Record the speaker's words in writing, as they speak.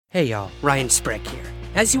Hey y'all, Ryan Sprague here.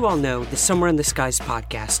 As you all know, the Somewhere in the Skies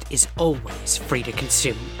podcast is always free to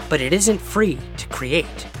consume, but it isn't free to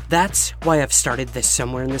create. That's why I've started the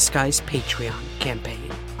Somewhere in the Skies Patreon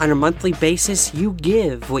campaign. On a monthly basis, you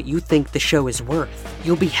give what you think the show is worth.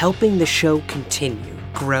 You'll be helping the show continue,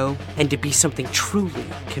 grow, and to be something truly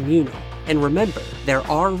communal. And remember, there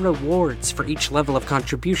are rewards for each level of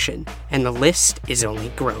contribution, and the list is only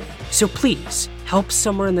growing. So please, help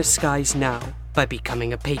Somewhere in the Skies now by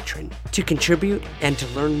becoming a patron. To contribute and to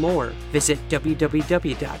learn more, visit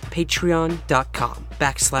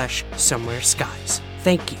www.patreon.com/somewhereskies.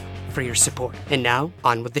 Thank you for your support. And now,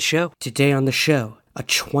 on with the show. Today on the show, a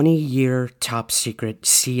 20-year top-secret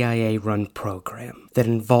CIA-run program that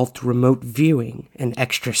involved remote viewing and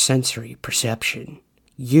extrasensory perception.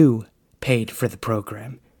 You paid for the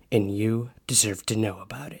program, and you deserve to know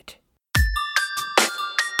about it.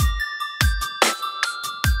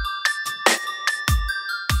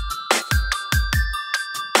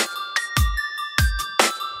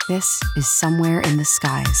 This is Somewhere in the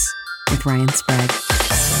Skies with Ryan Sprague.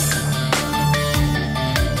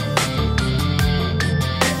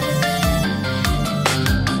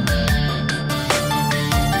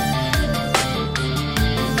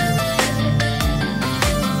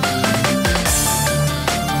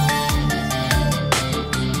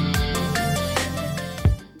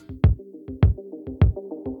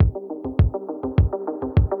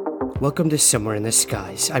 Welcome to Somewhere in the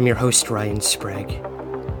Skies. I'm your host, Ryan Sprague.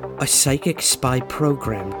 A psychic spy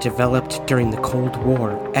program developed during the Cold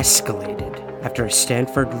War escalated after a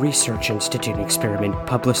Stanford Research Institute experiment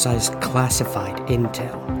publicized classified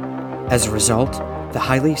intel. As a result, the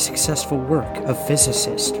highly successful work of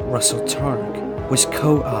physicist Russell Targ was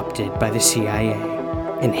co-opted by the CIA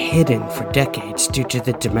and hidden for decades due to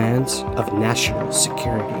the demands of national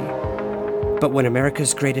security. But when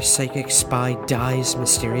America's greatest psychic spy dies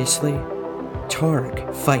mysteriously,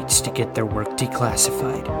 Targ fights to get their work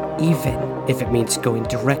declassified, even if it means going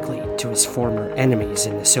directly to his former enemies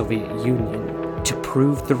in the Soviet Union to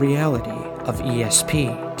prove the reality of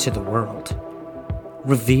ESP to the world.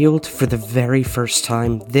 Revealed for the very first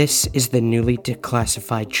time, this is the newly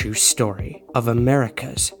declassified true story of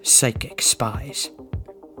America's psychic spies.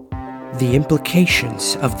 The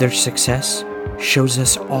implications of their success shows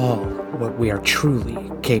us all what we are truly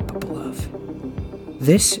capable of.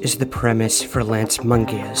 This is the premise for Lance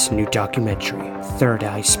Mungia's new documentary,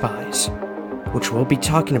 Eye Spies, which we'll be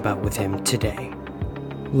talking about with him today.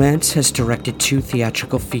 Lance has directed 2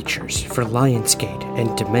 theatrical features for Lionsgate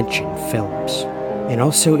and Dimension Films, and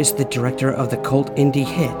also is the director of the cult indie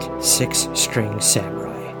hit 6 String Samurai.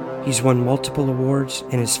 He's won multiple awards,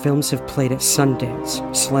 and his films have played at Sundance,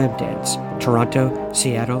 Slamdance, Toronto,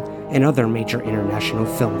 Seattle, and other major international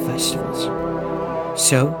film festivals.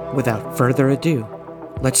 So, without further ado,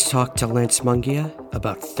 let's talk to Lance Mungia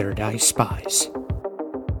about Eye Spies.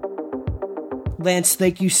 Lance,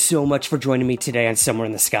 thank you so much for joining me today on Somewhere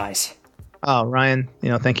in the Skies. Oh, Ryan,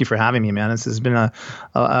 thank you for having me, man. This has been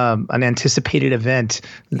an anticipated event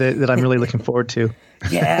that I'm really looking forward to.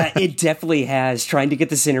 Yeah, it definitely has. Trying to get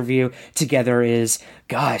this interview together is,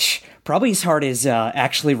 probably as hard as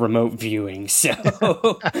actually remote viewing. So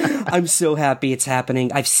I'm so happy it's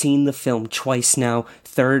happening. I've seen the film twice now,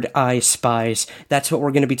 Eye Spies. That's what we're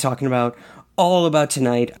going to be talking about. All about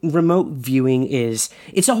tonight. Remote viewing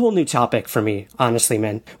it's a whole new topic for me, honestly,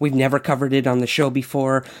 man. We've never covered it on the show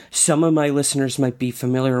before. Some of my listeners might be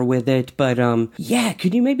familiar with it, but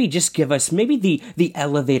could you maybe just give us the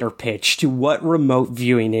elevator pitch to what remote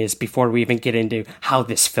viewing is before we even get into how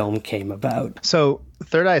this film came about? So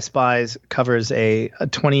Eye Spies covers a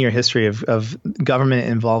 20-year history of government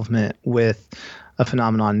involvement with a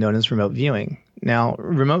phenomenon known as remote viewing. Now,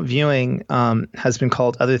 remote viewing has been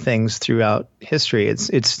called other things throughout history.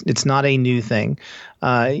 It's not a new thing.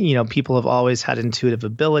 People have always had intuitive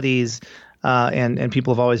abilities, and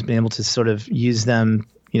people have always been able to sort of use them,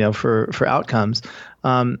 for outcomes.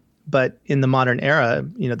 But in the modern era,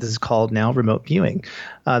 this is called now remote viewing.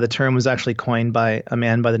 The term was actually coined by a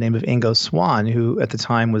man by the name of Ingo Swann, who at the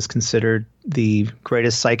time was considered the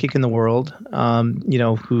greatest psychic in the world,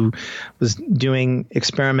 who was doing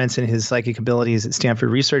experiments in his psychic abilities at Stanford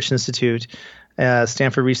Research Institute.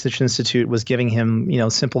 Stanford Research Institute was giving him,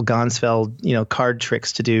 simple Ganzfeld, card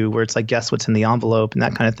tricks to do where it's like, guess what's in the envelope and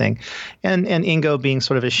that kind of thing. And Ingo being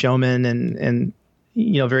sort of a showman and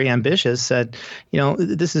very ambitious, said,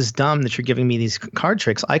 this is dumb that you're giving me these card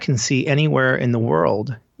tricks. I can see anywhere in the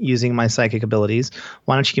world using my psychic abilities.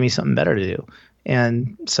 Why don't you give me something better to do?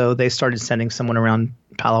 And so they started sending someone around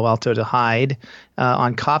Palo Alto to hide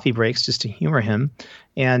on coffee breaks just to humor him.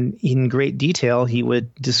 And in great detail, he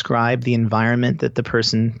would describe the environment that the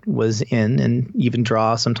person was in and even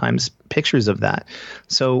draw sometimes pictures of that.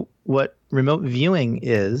 So what remote viewing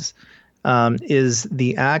is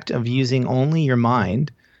the act of using only your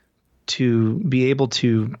mind to be able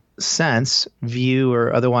to sense, view,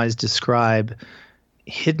 or otherwise describe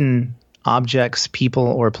hidden objects, people,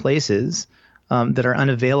 or places that are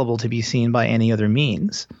unavailable to be seen by any other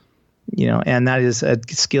means. And that is a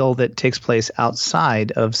skill that takes place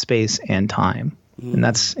outside of space and time. And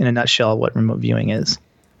that's, in a nutshell, what remote viewing is.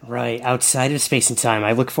 Right, outside of space and time.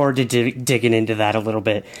 I look forward to digging into that a little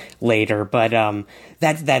bit later, but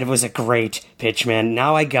that was a great pitch, man.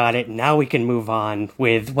 Now I got it. Now we can move on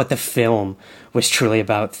with what the film was truly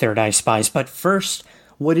about, Third Eye Spies. But first,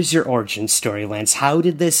 what is your origin story, Lance? How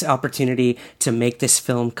did this opportunity to make this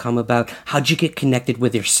film come about? How'd you get connected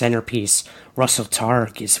with your centerpiece, Russell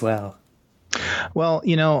Targ, as well? Well,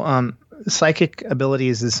 psychic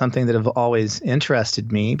abilities is something that have always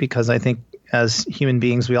interested me because I think as human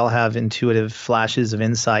beings, we all have intuitive flashes of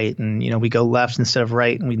insight, and we go left instead of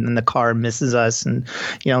right, and then the car misses us, and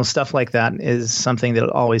stuff like that is something that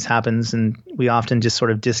always happens, and we often just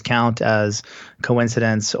sort of discount as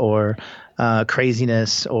coincidence or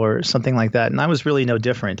craziness or something like that. And I was really no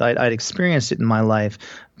different. I'd experienced it in my life,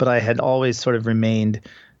 but I had always sort of remained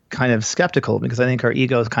kind of skeptical because I think our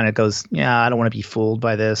ego kind of goes, I don't want to be fooled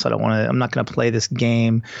by this. I'm not going to play this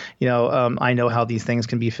game. I know how these things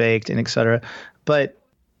can be faked and et cetera. But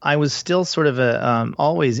I was still sort of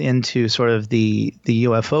always into sort of the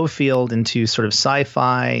UFO field, into sort of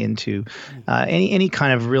sci-fi, into any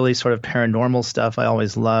kind of really sort of paranormal stuff. I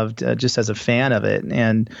always loved just as a fan of it.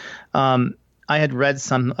 And I had read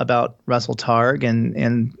some about Russell Targ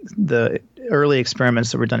and the early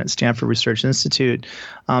experiments that were done at Stanford Research Institute,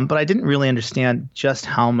 but I didn't really understand just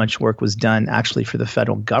how much work was done actually for the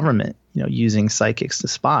federal government, using psychics to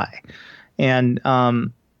spy. And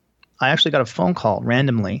I actually got a phone call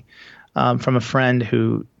randomly from a friend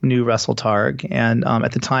who knew Russell Targ. And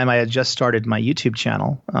at the time, I had just started my YouTube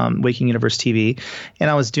channel, Waking Universe TV, and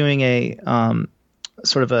I was doing a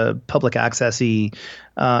sort of a public access-y,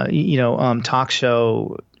 talk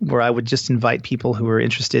show where I would just invite people who were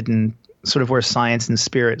interested in sort of where science and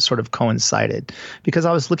spirit sort of coincided, because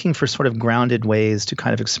I was looking for sort of grounded ways to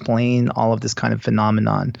kind of explain all of this kind of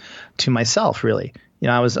phenomenon to myself, really. It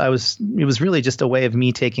was really just a way of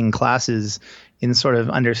me taking classes in sort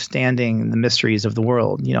of understanding the mysteries of the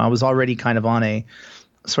world. I was already kind of on a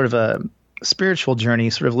sort of a spiritual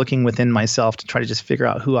journey, sort of looking within myself to try to just figure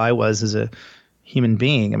out who I was as a human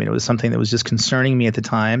being. I mean, it was something that was just concerning me at the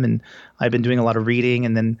time, and I'd been doing a lot of reading,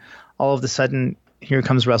 and then all of a sudden, here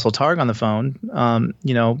comes Russell Targ on the phone,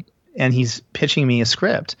 and he's pitching me a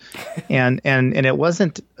script, and it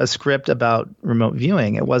wasn't a script about remote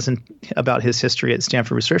viewing. It wasn't about his history at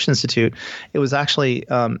Stanford Research Institute. It was actually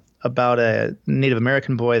about a Native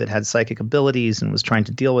American boy that had psychic abilities and was trying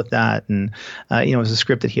to deal with that. And it was a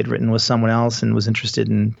script that he had written with someone else and was interested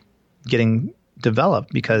in getting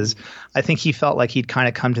developed because I think he felt like he'd kind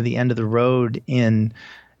of come to the end of the road in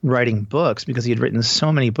writing books because he had written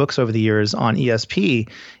so many books over the years on ESP.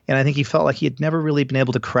 And I think he felt like he had never really been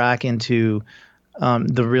able to crack into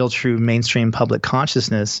the real true mainstream public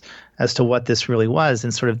consciousness as to what this really was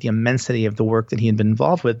and sort of the immensity of the work that he had been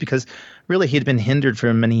involved with, because really he had been hindered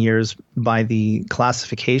for many years by the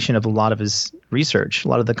classification of a lot of his research, a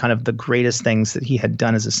lot of the kind of the greatest things that he had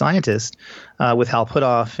done as a scientist with Hal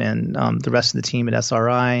Puthoff and the rest of the team at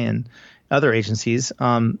SRI and other agencies.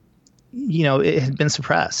 It had been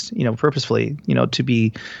suppressed, purposefully, to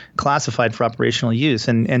be classified for operational use.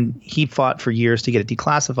 And he fought for years to get it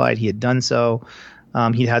declassified. He had done so.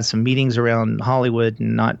 He'd had some meetings around Hollywood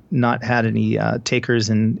and not had any takers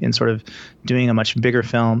in sort of doing a much bigger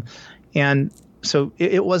film. And so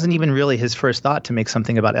it wasn't even really his first thought to make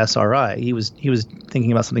something about SRI. He was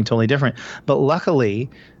thinking about something totally different. But luckily,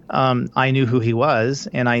 I knew who he was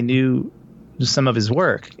and I knew some of his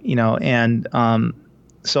work, and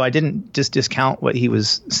so I didn't just discount what he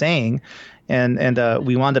was saying, and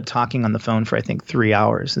we wound up talking on the phone for I think 3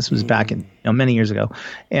 hours. This was back in many years ago,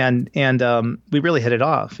 and we really hit it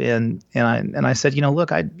off. And I said,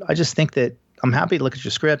 look, I just think that I'm happy to look at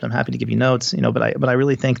your script. I'm happy to give you notes, but I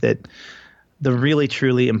really think that the really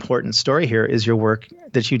truly important story here is your work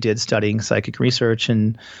that you did studying psychic research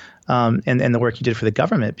and the work you did for the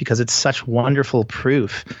government, because it's such wonderful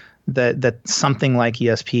proof that something like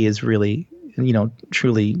ESP is really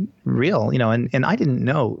truly real, and I didn't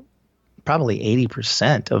know probably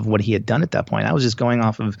 80% of what he had done at that point. I was just going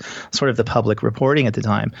off of sort of the public reporting at the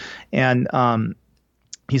time. And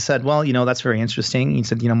he said, well, that's very interesting. He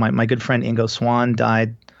said, my good friend Ingo Swann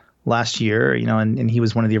died last year, and he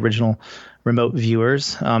was one of the original remote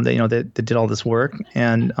viewers that did all this work.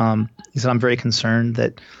 And he said, I'm very concerned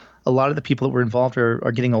that a lot of the people that were involved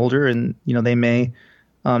are getting older, and, they may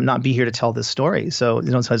not be here to tell this story. So,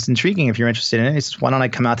 so it's intriguing if you're interested in it. He says, why don't I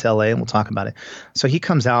come out to LA and we'll talk about it? So he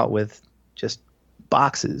comes out with just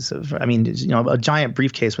boxes of, a giant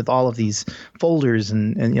briefcase with all of these folders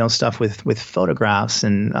and stuff with photographs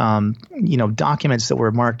and, documents that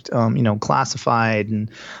were marked, classified and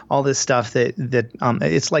all this stuff that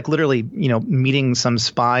it's like literally, meeting some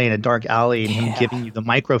spy in a dark alley and him giving you the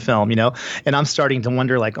microfilm, and I'm starting to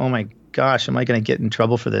wonder like, oh my gosh, am I going to get in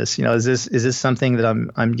trouble for this? Is this something that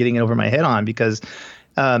I'm getting over my head on? Because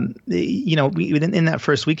in that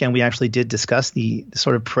first weekend, we actually did discuss the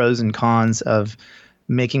sort of pros and cons of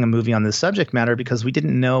making a movie on this subject matter, because we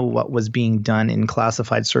didn't know what was being done in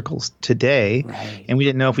classified circles today. Right. And we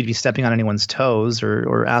didn't know if we'd be stepping on anyone's toes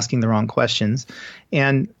or asking the wrong questions.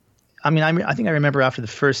 And I think I remember after the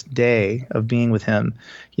first day of being with him,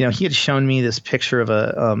 he had shown me this picture of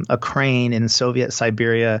a crane in Soviet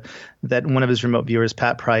Siberia that one of his remote viewers,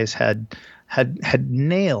 Pat Price, had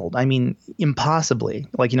nailed, impossibly.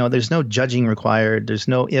 Like, there's no judging required. There's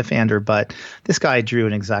no if, and, or but. This guy drew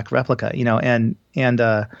an exact replica, and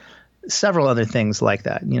several other things like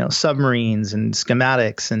that, submarines and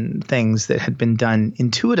schematics and things that had been done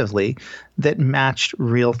intuitively that matched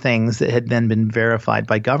real things that had then been verified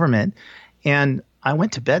by government. And I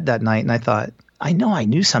went to bed that night and I thought, I know I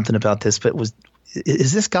knew something about this, but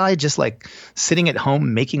is this guy just like sitting at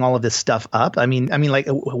home making all of this stuff up? Like,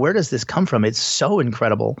 where does this come from? It's so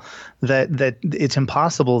incredible that it's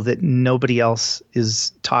impossible that nobody else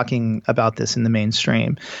is talking about this in the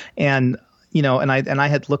mainstream. And and I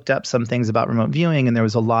had looked up some things about remote viewing, and there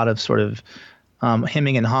was a lot of sort of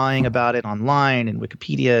hemming and hawing about it online and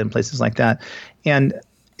Wikipedia and places like that. And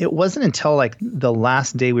it wasn't until like the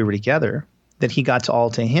last day we were together that he got to all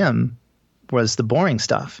to him was the boring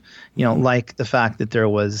stuff, like the fact that there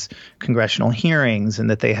was congressional hearings and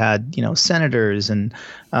that they had, senators and,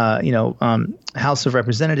 House of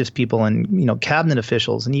Representatives people and, cabinet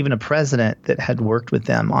officials and even a president that had worked with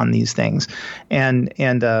them on these things. And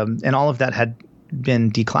all of that had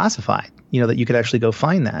been declassified, that you could actually go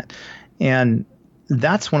find that. And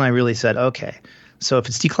that's when I really said, okay, so if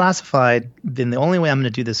it's declassified, then the only way I'm going to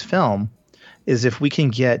do this film is if we can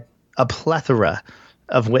get a plethora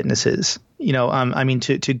of witnesses,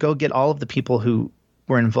 to go get all of the people who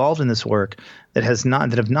were involved in this work that have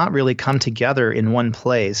not really come together in one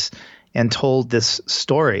place and told this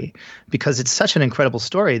story, because it's such an incredible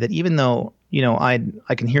story that even though, I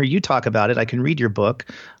can hear you talk about it, I can read your book,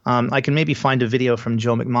 I can maybe find a video from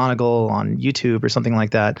Joe McMoneagle on YouTube or something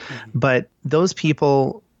like that. Mm-hmm. But those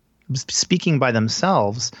people speaking by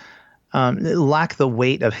themselves lack the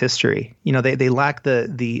weight of history. They lack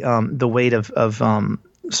the weight of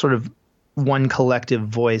sort of one collective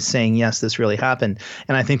voice saying, yes, this really happened.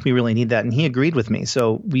 And I think we really need that. And he agreed with me.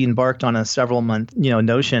 So we embarked on a several month,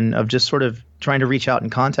 notion of just sort of trying to reach out and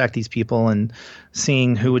contact these people and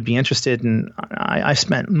seeing who would be interested. And I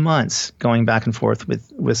spent months going back and forth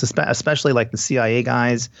with especially like the CIA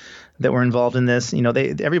guys that were involved in this.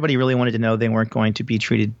 Everybody really wanted to know they weren't going to be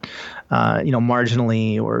treated,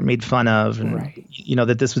 marginally or made fun of, and right.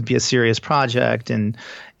 That this would be a serious project and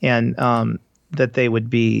that they would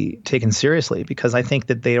be taken seriously, because I think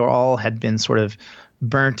that they all had been sort of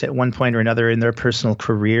burnt at one point or another in their personal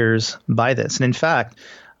careers by this. And in fact,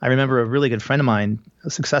 I remember a really good friend of mine, a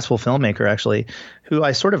successful filmmaker actually, who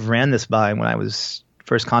I sort of ran this by when I was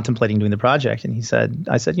first contemplating doing the project. And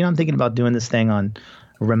I said, I'm thinking about doing this thing on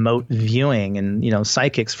remote viewing and,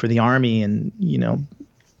 psychics for the Army and,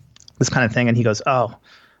 this kind of thing. And he goes, oh,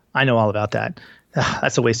 I know all about that.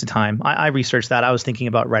 That's a waste of time. I researched that. I was thinking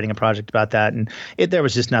about writing a project about that, and there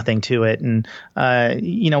was just nothing to it. And,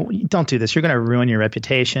 don't do this. You're going to ruin your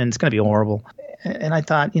reputation. It's going to be horrible. And I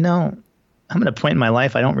thought, I'm at a point in my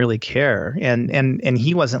life I don't really care. And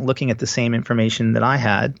he wasn't looking at the same information that I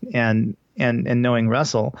had and knowing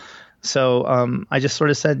Russell. So I just sort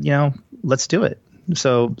of said, let's do it.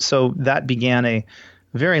 So that began a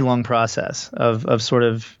very long process of sort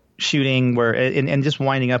of shooting and just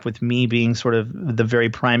winding up with me being sort of the very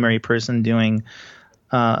primary person doing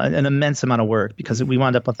an immense amount of work, because we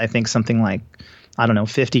wound up with, I think, something like,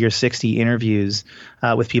 50 or 60 interviews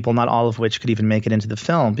with people, not all of which could even make it into the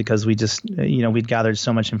film, because we just, we'd gathered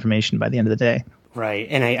so much information by the end of the day. Right.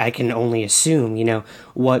 And I can only assume,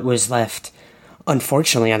 what was left,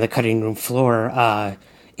 unfortunately, on the cutting room floor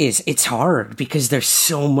is it's hard because there's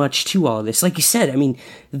so much to all of this. Like you said, I mean,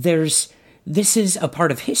 this is a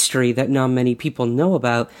part of history that not many people know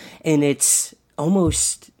about, and it's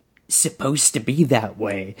almost supposed to be that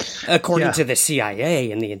way, according to the CIA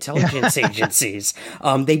and the intelligence agencies.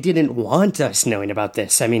 They didn't want us knowing about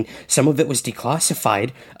this. I mean, some of it was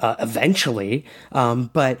declassified eventually,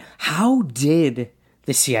 but how did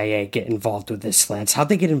the CIA get involved with this, Lance? How'd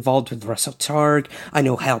they get involved with Russell Targ? I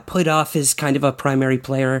know Hal Puthoff is kind of a primary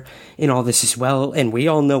player in all this as well, and we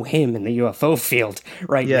all know him in the UFO field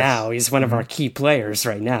right now. He's one of our key players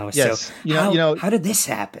right now. Yes. So how did this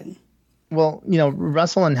happen? Well,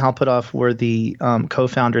 Russell and Hal Puthoff were the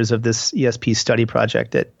co-founders of this ESP study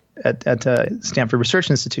project at Stanford Research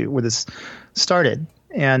Institute, where this started.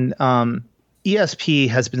 And ESP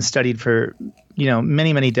has been studied for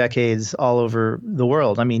many, many decades all over the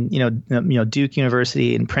world. I mean, Duke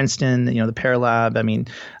University and Princeton, the Paralab. I mean,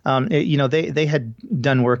 they had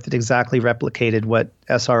done work that exactly replicated what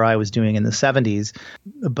SRI was doing in the 70s,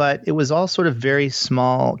 but it was all sort of very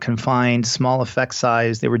small, confined, small effect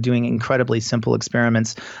size. They were doing incredibly simple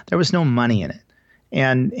experiments. There was no money in it.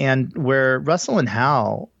 And where Russell and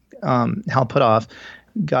Hal Puthoff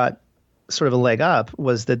got sort of a leg up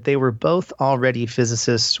was that they were both already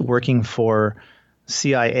physicists working for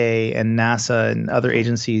CIA and NASA and other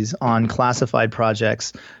agencies on classified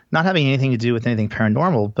projects, not having anything to do with anything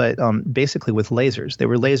paranormal, but basically with lasers. They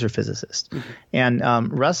were laser physicists. Mm-hmm.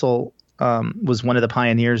 And Russell was one of the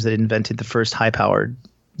pioneers that invented the first high-powered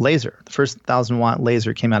laser. The first 1,000-watt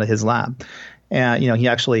laser came out of his lab. And, he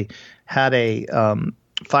actually had a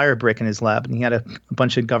fire brick in his lab, and he had a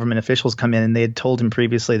bunch of government officials come in, and they had told him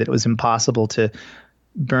previously that it was impossible to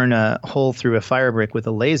burn a hole through a fire brick with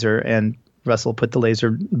a laser. And Russell put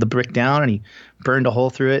the brick down, and he burned a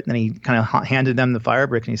hole through it, and then he kind of handed them the fire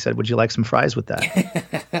brick, and he said, "Would you like some fries with that?"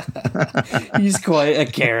 He's quite a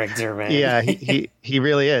character, man. Yeah, he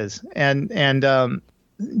really is. And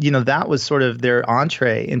that was sort of their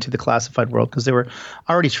entree into the classified world, because they were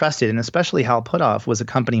already trusted, and especially Hal Puthoff was a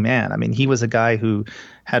company man. I mean, he was a guy who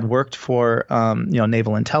had worked for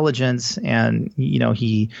naval intelligence, and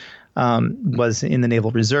he was in the Naval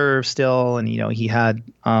Reserve still, and he had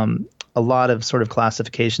a lot of sort of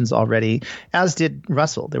classifications already, as did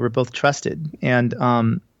Russell. They were both trusted. And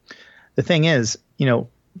the thing is,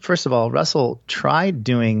 first of all, Russell tried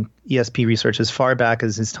doing ESP research as far back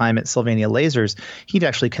as his time at Sylvania Lasers. He'd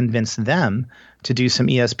actually convinced them to do some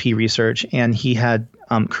ESP research, and he had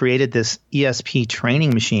created this ESP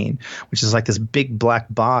training machine, which is like this big black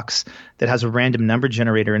box that has a random number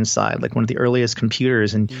generator inside, like one of the earliest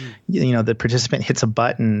computers. And the participant hits a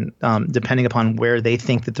button depending upon where they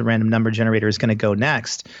think that the random number generator is going to go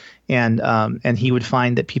next. And he would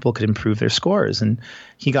find that people could improve their scores. And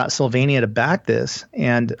he got Sylvania to back this.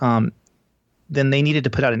 And then they needed to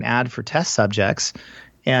put out an ad for test subjects.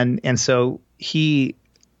 And so he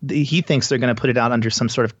thinks they're going to put it out under some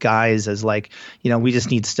sort of guise as like, we just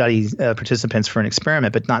need study participants for an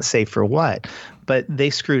experiment, but not safe for what. But they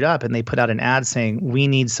screwed up, and they put out an ad saying, we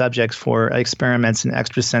need subjects for experiments in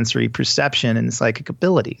extrasensory perception and psychic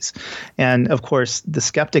abilities. And of course, the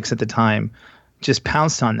skeptics at the time just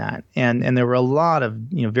pounced on that. And there were a lot of,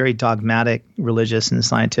 very dogmatic religious and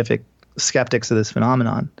scientific skeptics of this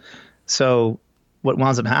phenomenon. So what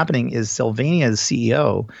winds up happening is Sylvania's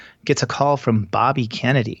CEO gets a call from Bobby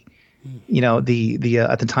Kennedy. At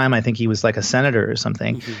the time, I think he was like a senator or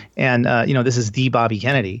something. Mm-hmm. And, this is the Bobby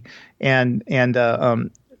Kennedy. And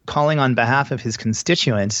calling on behalf of his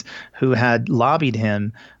constituents who had lobbied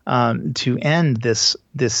him to end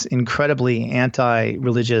this incredibly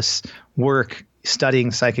anti-religious work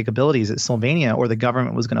studying psychic abilities at Sylvania, or the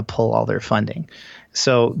government was going to pull all their funding.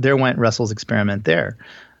 So there went Russell's experiment there.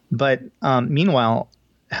 But meanwhile,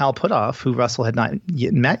 Hal Puthoff, who Russell had not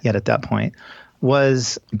met yet at that point,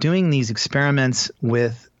 was doing these experiments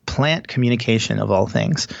with plant communication, of all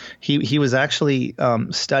things. He was actually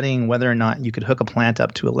studying whether or not you could hook a plant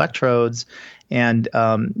up to electrodes and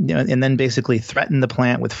then basically threaten the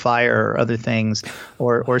plant with fire or other things,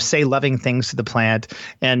 or say loving things to the plant,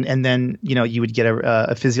 and then you would get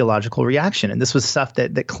a physiological reaction. And this was stuff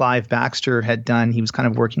that Clive Baxter had done. He was kind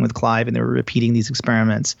of working with Clive, and they were repeating these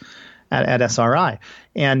experiments at SRI.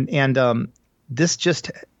 And this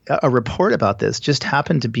just a report about this just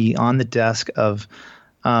happened to be on the desk of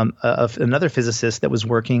another physicist that was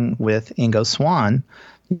working with Ingo Swann,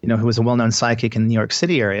 who was a well-known psychic in the New York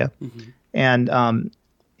City area. Mm-hmm.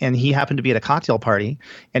 And he happened to be at a cocktail party,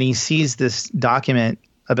 and he sees this document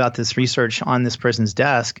about this research on this person's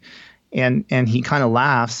desk, and he kind of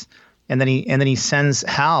laughs, And then he sends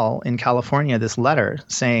Hal in California this letter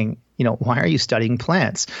saying, why are you studying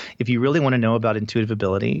plants? If you really want to know about intuitive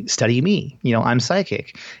ability, study me. I'm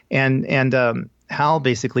psychic. And Hal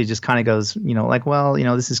basically just kind of goes,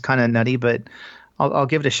 this is kind of nutty, but I'll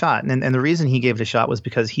give it a shot. And the reason he gave it a shot was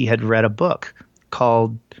because he had read a book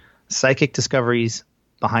called Psychic Discoveries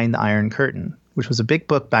Behind the Iron Curtain, which was a big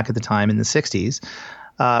book back at the time in the 60s,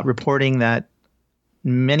 reporting that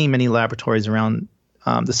many, many laboratories around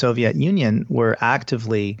the Soviet Union were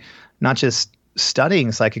actively not just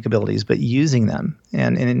studying psychic abilities, but using them,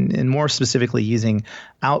 and more specifically using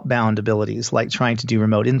outbound abilities like trying to do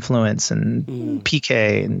remote influence and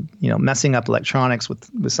PK and messing up electronics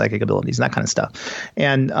with psychic abilities, that kind of stuff.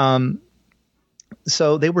 And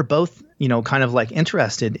so they were both kind of like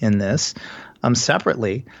interested in this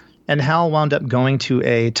separately. And Hal wound up going to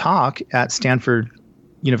a talk at Stanford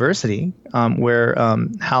University, where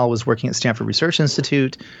Hal was working at Stanford Research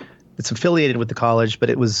Institute. It's affiliated with the college, but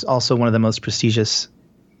it was also one of the most prestigious,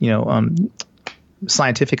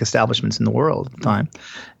 scientific establishments in the world at the time.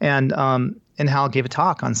 And Hal gave a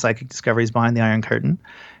talk on psychic discoveries behind the Iron Curtain,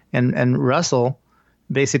 and Russell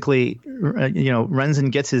basically, runs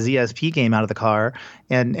and gets his ESP game out of the car,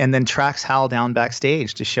 and then tracks Hal down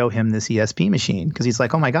backstage to show him this ESP machine, because he's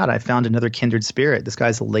like, oh my God, I found another kindred spirit. This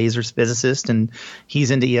guy's a laser physicist, and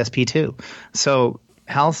he's into ESP too. So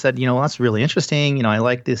Hal said, that's really interesting. I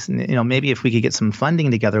like this. Maybe if we could get some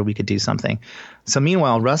funding together, we could do something. So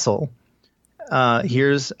meanwhile, Russell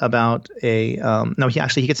hears about he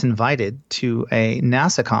gets invited to a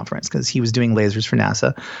NASA conference because he was doing lasers for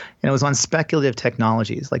NASA, and it was on speculative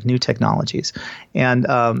technologies, like new technologies. And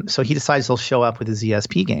so he decides he'll show up with his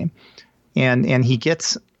ESP game, and he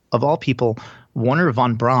gets, of all people, Wernher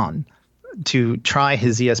von Braun to try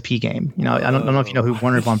his ESP game. I don't know if you know who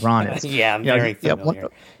Wernher von Braun is. Yeah, I'm very familiar.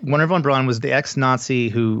 Wernher von Braun was the ex-Nazi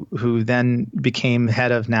who then became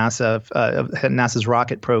head of NASA, NASA's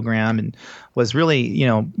rocket program, and was really,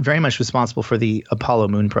 very much responsible for the Apollo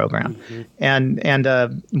moon program. Mm-hmm. And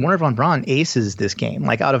Wernher von Braun aces this game.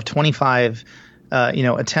 Like out of 25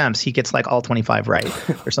 attempts, he gets like all 25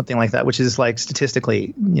 right or something like that, which is like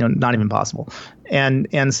statistically, not even possible.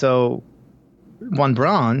 And so von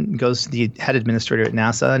Braun goes to the head administrator at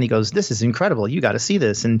NASA, and he goes, "This is incredible. You got to see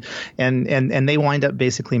this." And they wind up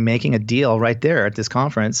basically making a deal right there at this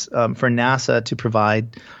conference for NASA to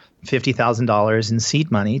provide $50,000 in seed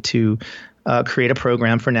money to create a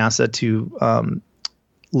program for NASA to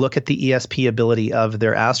look at the ESP ability of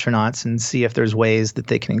their astronauts and see if there's ways that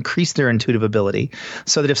they can increase their intuitive ability,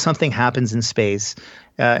 so that if something happens in space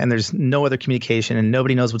and there's no other communication and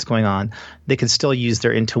nobody knows what's going on, they could still use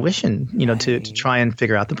their intuition, to try and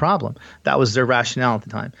figure out the problem. That was their rationale at the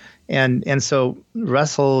time. And so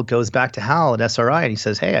Russell goes back to Hal at SRI and he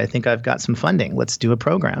says, "Hey, I think I've got some funding. Let's do a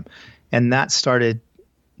program." And that started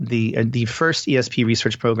the first ESP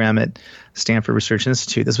research program at Stanford Research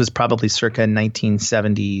Institute. This was probably circa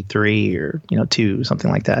 1973 or 2, something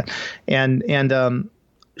like that. And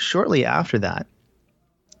shortly after that,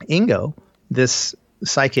 Ingo, this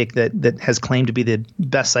psychic that has claimed to be the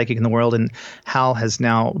best psychic in the world, and Hal has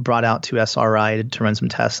now brought out to SRI to run some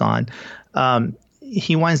tests on,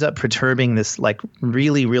 he winds up perturbing this like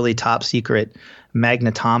really, really top secret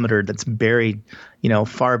magnetometer that's buried,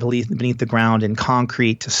 far beneath the ground in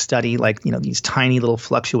concrete to study these tiny little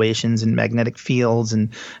fluctuations in magnetic fields and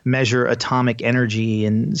measure atomic energy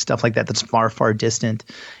and stuff like that that's far, far distant.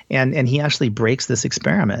 And he actually breaks this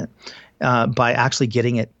experiment by actually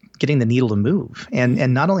getting the needle to move.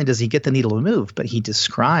 And not only does he get the needle to move, but he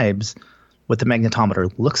describes what the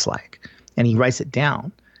magnetometer looks like, and he writes it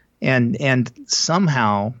down. And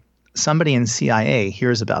somehow somebody in CIA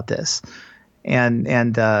hears about this.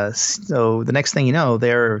 And so the next thing you know,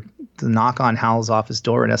 they're the knock on Hal's office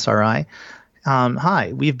door at SRI.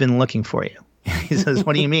 "Hi, we've been looking for you." He says,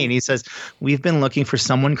 "What do you mean?" He says, "We've been looking for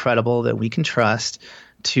someone credible that we can trust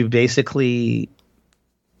to basically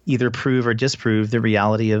either prove or disprove the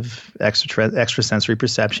reality of extrasensory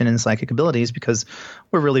perception and psychic abilities, because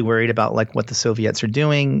we're really worried about what the Soviets are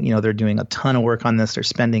doing. They're doing a ton of work on this. They're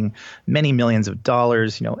spending many millions of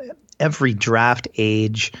dollars. Every draft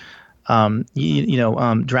age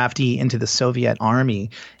draftee into the Soviet army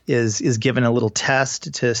is given a little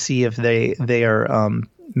test to see if they are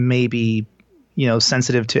maybe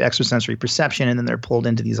sensitive to extrasensory perception, and then they're pulled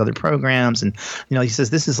into these other programs." And he says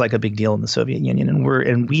this is like a big deal in the Soviet Union,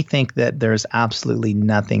 and we think that there's absolutely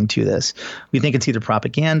nothing to this. We think it's either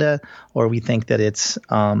propaganda, or we think that it's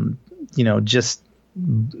just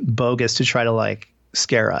bogus to try to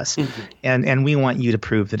scare us. Mm-hmm. And we want you to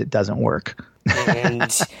prove that it doesn't work. And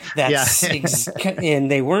that's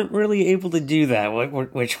and they weren't really able to do that,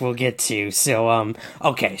 which we'll get to. So,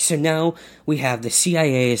 okay, so now we have the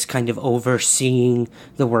CIA is kind of overseeing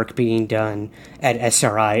the work being done at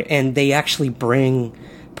SRI, and they actually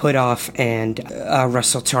Puthoff and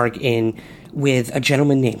Russell Targ in with a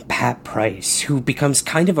gentleman named Pat Price, who becomes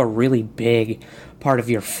kind of a really big part of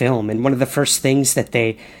your film. And one of the first things that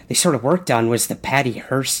they sort of worked on was the Patty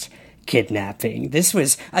Hearst kidnapping. This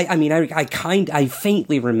was, I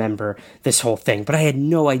faintly remember this whole thing, but I had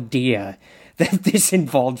no idea that this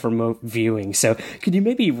involved remote viewing. So could you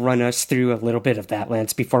maybe run us through a little bit of that,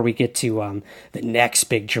 Lance, before we get to the next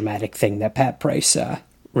big dramatic thing that Pat Price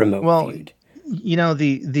remote viewed? You know,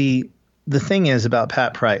 the thing is about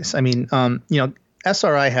Pat Price. I mean,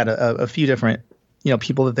 SRI had a few different,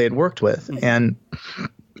 people that they had worked with, and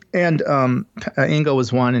Ingo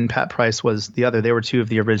was one, and Pat Price was the other. They were two of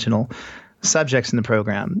the original subjects in the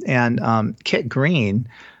program. And Kit Green,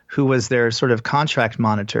 who was their sort of contract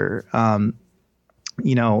monitor,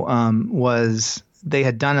 they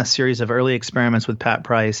had done a series of early experiments with Pat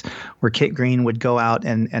Price where Kit Green would go out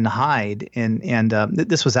and hide. And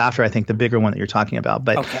this was after, I think, the bigger one that you're talking about.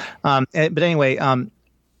 But okay. But anyway,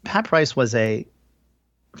 Pat Price was a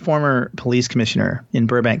former police commissioner in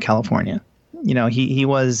Burbank, California. He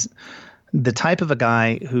was the type of a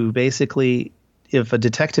guy who basically, if a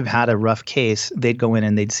detective had a rough case, they'd go in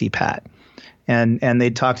and they'd see Pat. And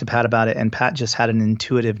they'd talk to Pat about it, and Pat just had an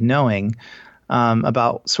intuitive knowing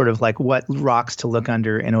about sort of like what rocks to look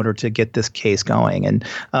under in order to get this case going. And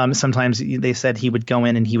sometimes they said he would go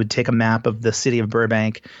in and he would take a map of the city of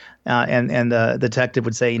Burbank, and the detective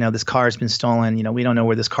would say, this car has been stolen. We don't know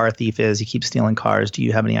where this car thief is. He keeps stealing cars. Do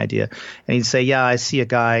you have any idea? And he'd say, yeah, I see a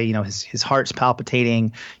guy, his heart's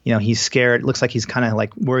palpitating. He's scared. It looks like he's kind of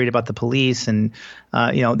like worried about the police. And,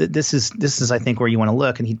 this is, I think, where you want to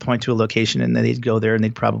look. And he'd point to a location, and then they'd go there and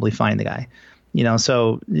they'd probably find the guy.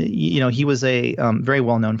 So he was a very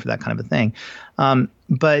well known for that kind of a thing.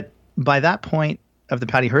 But by that point of the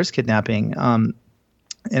Patty Hearst kidnapping,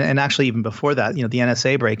 and actually even before that, the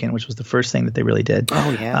NSA break-in, which was the first thing that they really did.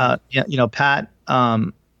 Oh yeah. Pat,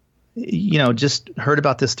 just heard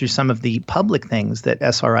about this through some of the public things that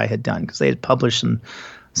SRI had done, because they had published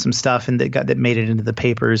some stuff and that made it into the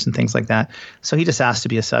papers and things like that. So he just asked to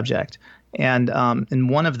be a subject. And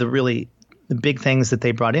one of the big things that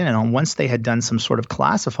they brought in, and once they had done some sort of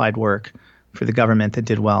classified work for the government that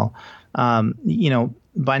did well,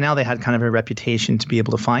 by now they had kind of a reputation to be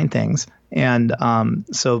able to find things. And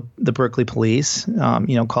so the Berkeley police,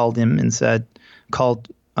 called him and called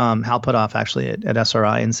Hal Puthoff actually at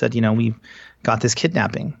SRI and said, we've got this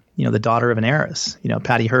kidnapping, the daughter of an heiress,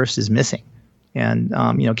 Patty Hearst is missing. And,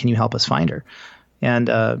 can you help us find her? And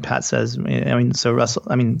Pat says,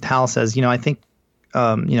 Hal says, I think,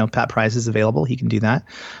 Pat Price is available. He can do that.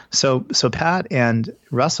 So Pat and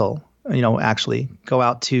Russell, actually go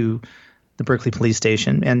out to the Berkeley police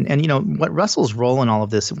station. And what Russell's role in all of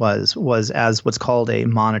this was as what's called a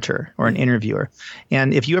monitor or an interviewer.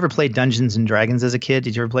 And if you ever played Dungeons and Dragons as a kid,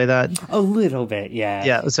 did you ever play that? A little bit, yeah.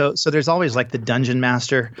 Yeah. So there's always like the dungeon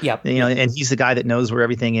master. Yep. And he's the guy that knows where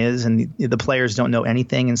everything is, and the players don't know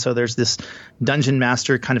anything. And so there's this dungeon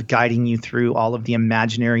master kind of guiding you through all of the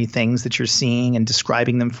imaginary things that you're seeing and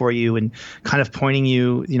describing them for you and kind of pointing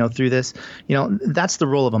you, through this. That's the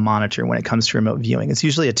role of a monitor when it comes to remote viewing. It's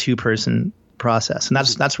usually a two-person process, and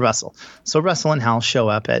that's Russell. So Russell and Hal show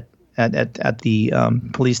up at the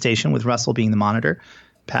police station, with Russell being the monitor,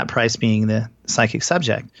 Pat Price being the psychic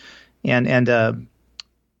subject, and the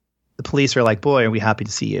police are like, "Boy, are we happy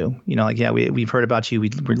to see you? Yeah, we've heard about you.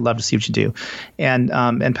 We'd love to see what you do." And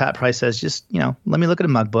Pat Price says, "Just let me look at a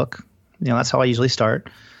mug book. That's how I usually start."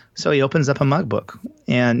 So he opens up a mug book,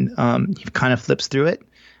 and he kind of flips through it.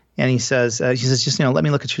 And he says, just, let me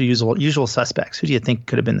look at your usual suspects. Who do you think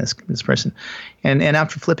could have been this person? And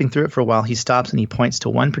after flipping through it for a while, he stops and he points to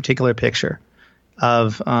one particular picture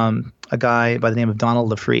of a guy by the name of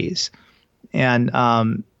Donald LaFreeze.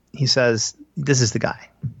 And he says, this is the guy,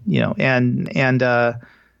 and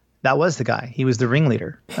that was the guy. He was the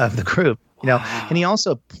ringleader of the group. Wow. And he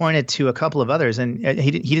also pointed to a couple of others, and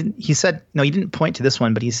he said, no, he didn't point to this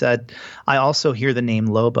one, but he said, I also hear the name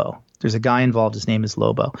Lobo. There's a guy involved. His name is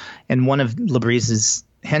Lobo. And one of LaFreeze's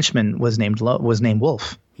henchmen was named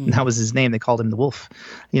Wolf. And that was his name. They called him the Wolf,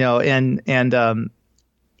 and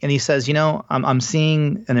he says, I'm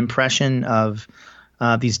seeing an impression of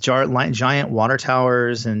these giant water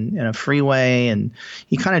towers and a freeway. And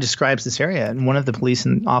he kind of describes this area. And one of the police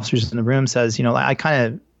and officers in the room says, I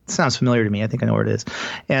kind of, sounds familiar to me. I think I know where it is.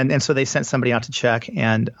 And so they sent somebody out to check,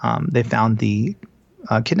 and they found the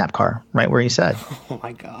kidnap car right where he said. Oh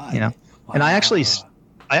my God. And I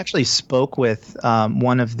actually spoke with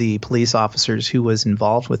one of the police officers who was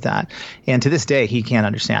involved with that, and to this day he can't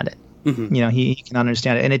understand it. Mm-hmm. He can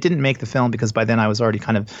understand it, and it didn't make the film because by then I was already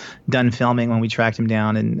kind of done filming when we tracked him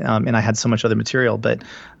down, and I had so much other material. But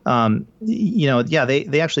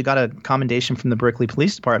they actually got a commendation from the Berkeley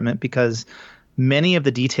Police Department because many of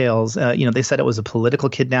the details, they said it was a political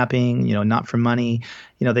kidnapping, not for money.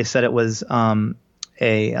 They said it was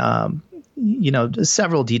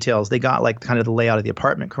several details. They got like kind of the layout of the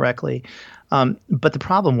apartment correctly. But the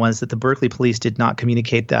problem was that the Berkeley police did not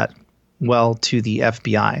communicate that well to the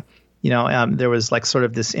FBI. There was like sort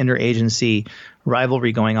of this interagency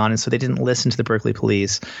rivalry going on, and so they didn't listen to the Berkeley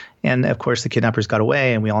police. And of course, the kidnappers got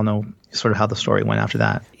away, and we all know sort of how the story went after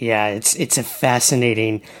that. Yeah, it's a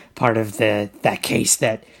fascinating part of that case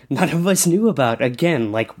that none of us knew about.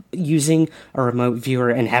 Again, like using a remote viewer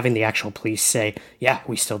and having the actual police say, "Yeah,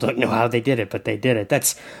 we still don't know how they did it, but they did it."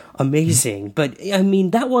 That's amazing. But I mean,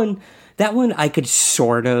 that one I could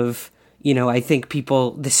sort of. I think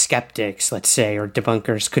people, the skeptics, let's say, or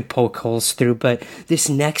debunkers could poke holes through. But this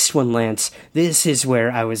next one, Lance, this is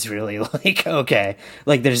where I was really like, okay,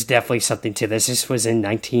 like there's definitely something to this. This was in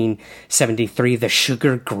 1973, the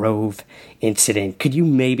Sugar Grove incident. Could you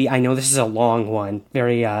maybe, I know this is a long one,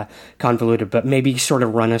 very convoluted, but maybe sort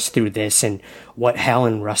of run us through this and what Hal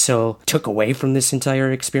and Russell took away from this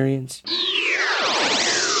entire experience?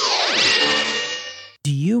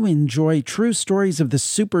 Do you enjoy true stories of the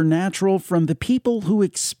supernatural from the people who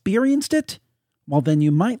experienced it? Well, then you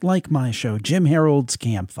might like my show, Jim Harold's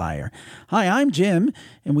Campfire. Hi, I'm Jim,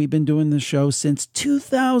 and we've been doing this show since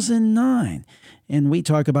 2009. And we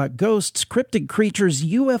talk about ghosts, cryptid creatures,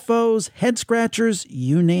 UFOs, head-scratchers,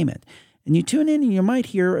 you name it. And you tune in and you might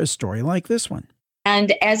hear a story like this one.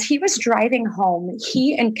 And as he was driving home,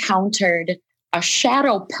 he encountered a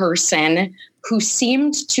shadow person who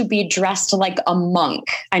seemed to be dressed like a monk.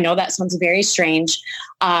 I know that sounds very strange,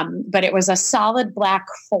 but it was a solid black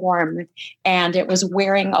form, and it was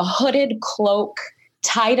wearing a hooded cloak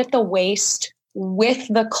tied at the waist with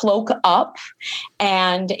the cloak up,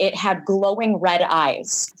 and it had glowing red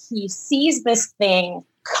eyes. He sees this thing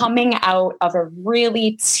coming out of a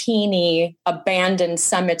really teeny abandoned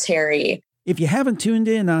cemetery. If you haven't tuned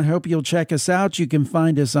in, I hope you'll check us out. You can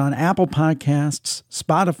find us on Apple Podcasts,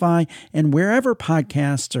 Spotify, and wherever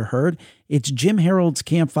podcasts are heard. It's Jim Harold's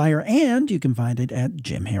Campfire, and you can find it at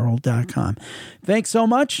jimharold.com. Thanks so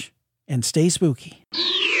much, and stay spooky.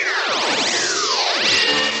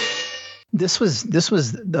 This was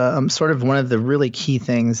sort of one of the really key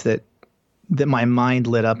things that my mind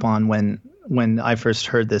lit up on when I first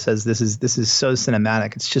heard this, as this is so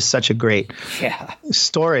cinematic. It's just such a great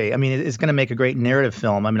story. I mean, it's going to make a great narrative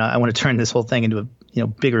film. I mean, I want to turn this whole thing into a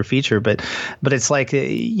bigger feature, but it's like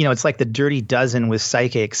it's like the Dirty Dozen with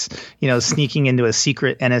psychics, sneaking into a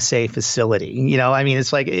secret NSA facility. I mean,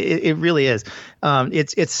 it's like it really is.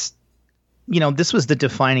 It's this was the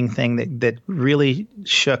defining thing that really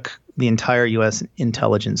shook the entire U.S.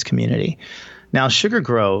 intelligence community. Now, Sugar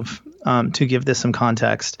Grove, to give this some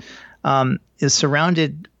context, is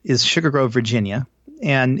Sugar Grove, Virginia,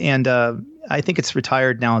 and I think it's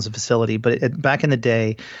retired now as a facility. But back in the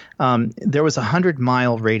day, there was a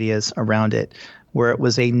 100-mile radius around it where it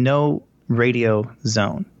was a no radio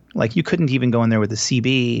zone. Like you couldn't even go in there with a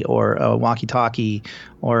CB or a walkie-talkie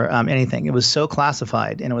or anything. It was so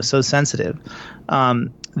classified and it was so sensitive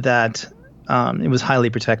that it was highly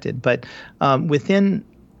protected. But within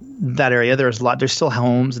that area, there's still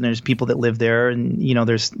homes and there's people that live there, and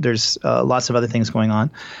there's lots of other things going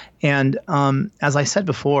on. And as I said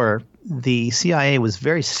before, the CIA was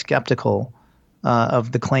very skeptical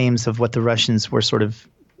of the claims of what the Russians were sort of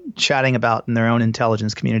chatting about in their own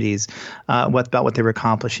intelligence communities, about what they were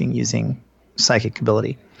accomplishing using psychic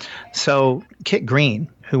ability. So Kit Green,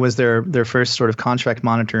 who was their first sort of contract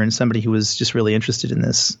monitor and somebody who was just really interested in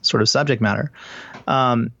this sort of subject matter,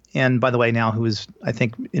 and by the way, now who is, I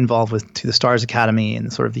think, involved with To the Stars Academy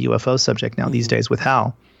and sort of the UFO subject now these days with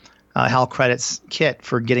Hal. Hal credits Kit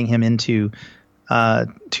for getting him into To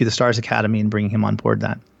the Stars Academy and bringing him on board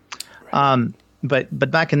that.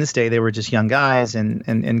 But back in this day, they were just young guys,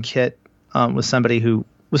 and Kit was somebody who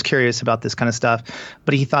was curious about this kind of stuff,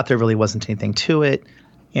 but he thought there really wasn't anything to it.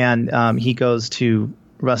 And he goes to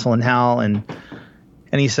Russell and Hal and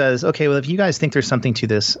he says, okay, well, if you guys think there's something to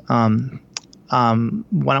this, why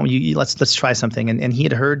don't you let's try something. And he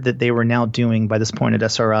had heard that they were now doing, by this point at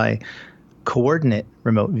SRI, coordinate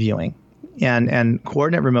remote viewing. And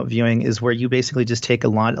coordinate remote viewing is where you basically just take a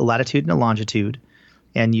latitude and a longitude,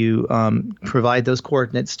 and you provide those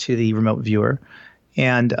coordinates to the remote viewer,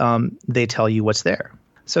 and they tell you what's there.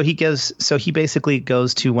 So he basically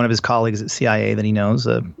goes to one of his colleagues at CIA that he knows,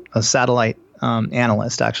 a satellite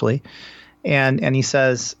analyst actually, and he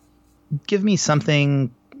says, "Give me something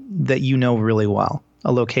that you know really well,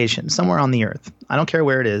 a location somewhere on the Earth. I don't care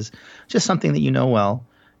where it is, just something that you know well,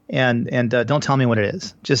 and don't tell me what it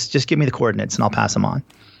is. Just give me the coordinates and I'll pass them on."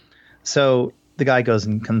 So the guy goes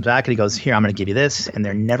and comes back and he goes, "Here, I'm going to give you this, and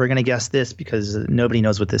they're never going to guess this because nobody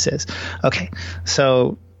knows what this is." Okay,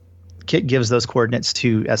 so Kit gives those coordinates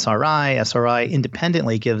to SRI. SRI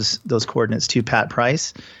independently gives those coordinates to Pat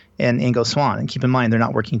Price and Ingo Swann. And keep in mind, they're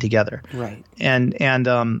not working together. Right.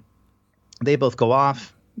 And they both go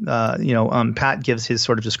off. Pat gives his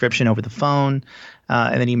sort of description over the phone,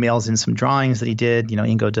 and then he mails in some drawings that he did.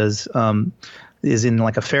 Ingo is in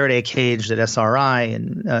like a Faraday cage at SRI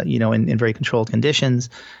and, in very controlled conditions.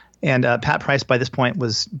 And Pat Price, by this point,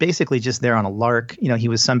 was basically just there on a lark. He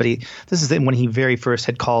was somebody – this is when he very first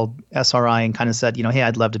had called SRI and kind of said, hey,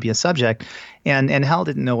 I'd love to be a subject. And Hal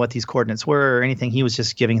didn't know what these coordinates were or anything. He was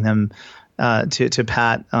just giving them to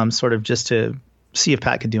Pat sort of just to see if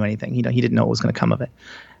Pat could do anything. He didn't know what was going to come of it.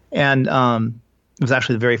 And it was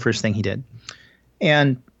actually the very first thing he did.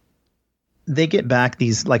 And they get back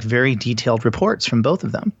these like very detailed reports from both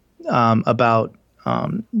of them about –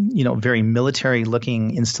 very military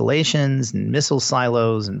looking installations and missile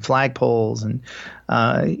silos and flagpoles and,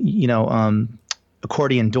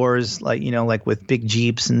 accordion doors, like with big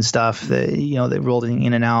Jeeps and stuff that, they rolled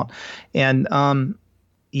in and out. And,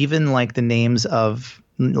 even like the names of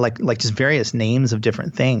like just various names of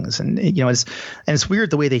different things. And, it's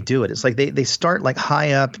weird the way they do it. It's like they start like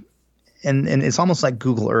high up. And it's almost like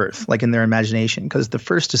Google Earth, like in their imagination, because the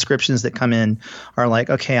first descriptions that come in are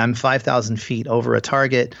like, okay, I'm 5,000 feet over a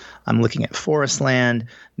target. I'm looking at forest land.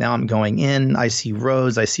 Now I'm going in. I see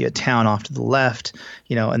roads. I see a town off to the left,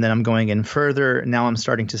 and then I'm going in further. Now I'm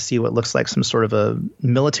starting to see what looks like some sort of a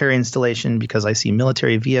military installation because I see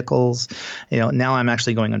military vehicles. Now I'm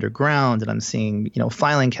actually going underground and I'm seeing,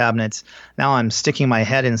 filing cabinets. Now I'm sticking my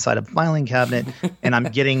head inside a filing cabinet and I'm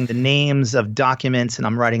getting the names of documents and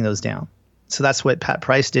I'm writing those down. So that's what Pat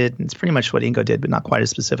Price did. And it's pretty much what Ingo did, but not quite as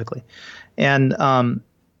specifically. And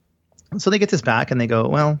so they get this back and they go,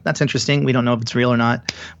 well, that's interesting. We don't know if it's real or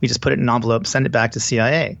not. We just put it in an envelope, send it back to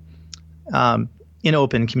CIA in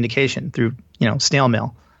open communication through, snail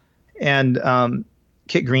mail. And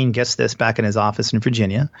Kit Green gets this back in his office in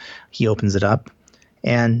Virginia. He opens it up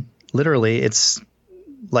and literally it's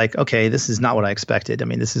like, okay, this is not what I expected. I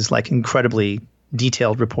mean, this is like incredibly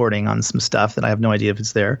detailed reporting on some stuff that I have no idea if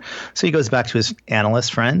it's there. So he goes back to his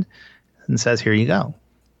analyst friend and says, here you go.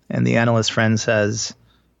 And the analyst friend says,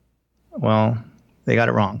 well, they got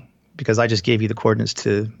it wrong because I just gave you the coordinates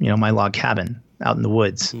to, my log cabin out in the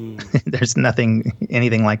woods. There's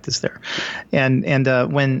anything like this there.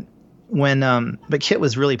 But Kit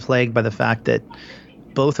was really plagued by the fact that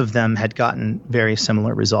both of them had gotten very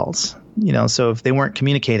similar results, so if they weren't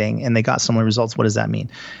communicating and they got similar results, what does that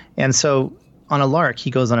mean? And so on a lark,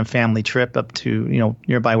 he goes on a family trip up to,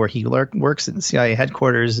 nearby where he works at the CIA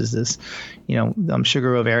headquarters is this,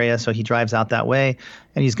 Sugar Grove area. So he drives out that way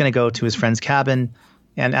and he's going to go to his friend's cabin.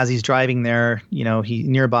 And as he's driving there,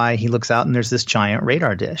 he looks out and there's this giant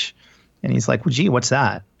radar dish. And he's like, well, gee, what's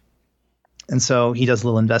that? And so he does a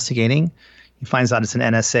little investigating. He finds out it's an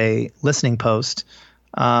NSA listening post.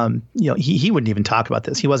 He wouldn't even talk about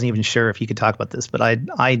this. He wasn't even sure if he could talk about this, but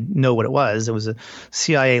I know what it was. It was a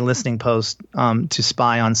CIA listening post to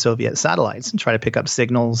spy on Soviet satellites and try to pick up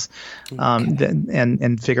signals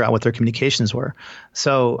and figure out what their communications were.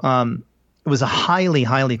 So it was a highly,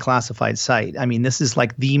 highly classified site. I mean, this is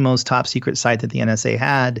like the most top secret site that the NSA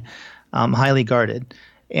had, highly guarded.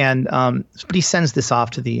 And but he sends this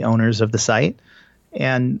off to the owners of the site,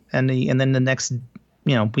 and then the next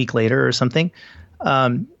week later or something.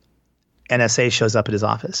 NSA shows up at his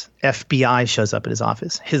office. FBI shows up at his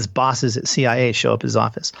office. His bosses at CIA show up at his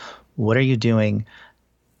office. What are you doing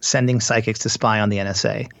sending psychics to spy on the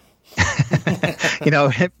NSA?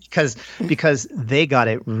 because they got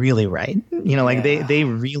it really right. They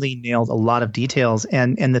really nailed a lot of details.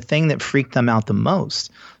 And the thing that freaked them out the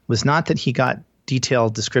most was not that he got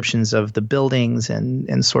detailed descriptions of the buildings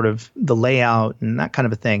and sort of the layout and that kind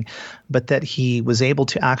of a thing, but that he was able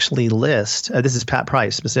to actually list, this is Pat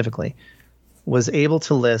Price specifically, was able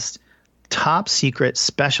to list top secret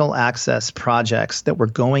special access projects that were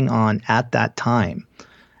going on at that time,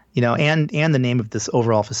 and the name of this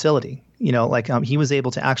overall facility. He was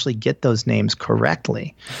able to actually get those names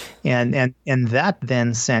correctly. And that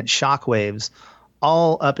then sent shockwaves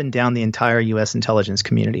all up and down the entire U.S. intelligence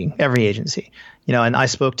community, every agency. And I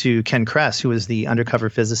spoke to Ken Kress, who was the undercover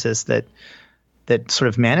physicist that that sort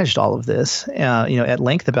of managed all of this, at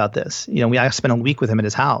length about this. I spent a week with him at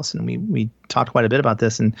his house, and we talked quite a bit about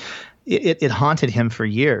this, and it haunted him for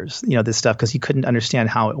years, this stuff, because he couldn't understand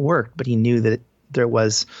how it worked, but he knew that there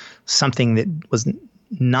was something that was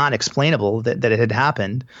not explainable that it had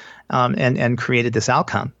happened, and created this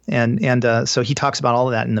outcome. And so he talks about all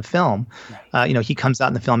of that in the film. Right. He comes out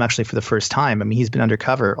in the film actually for the first time. I mean, he's been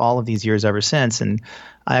undercover all of these years ever since. And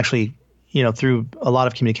I actually, through a lot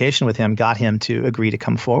of communication with him, got him to agree to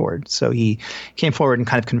come forward. So he came forward and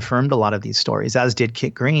kind of confirmed a lot of these stories, as did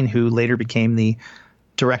Kit Green, who later became the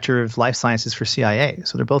director of life sciences for CIA.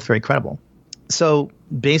 So they're both very credible. So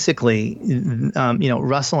basically,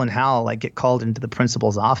 Russell and Hal get called into the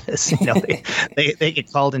principal's office. They get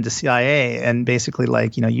called into CIA, and basically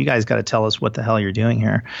you guys got to tell us what the hell you're doing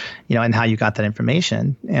here, and how you got that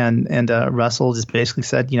information. And Russell just basically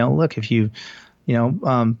said, look, if you,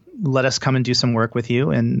 let us come and do some work with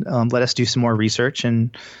you, and let us do some more research,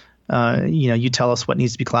 and you tell us what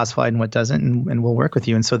needs to be classified and what doesn't, and we'll work with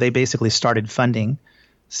you. And so they basically started funding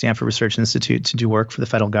Stanford Research Institute to do work for the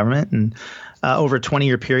federal government. And over a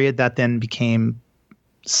 20-year period, that then became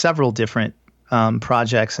several different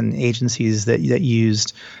projects and agencies that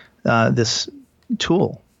used this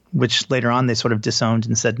tool, which later on they sort of disowned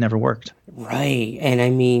and said never worked. Right. And I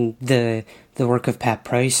mean, the work of Pat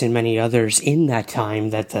Price and many others in that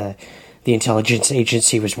time that the intelligence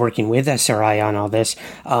agency was working with SRI on all this,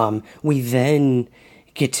 we then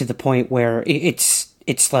get to the point where it's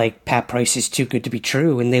like Pat Price is too good to be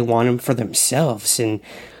true, and they want him for themselves. And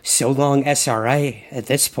so long SRI at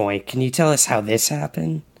this point. Can you tell us how this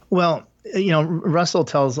happened? Well, Russell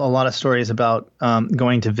tells a lot of stories about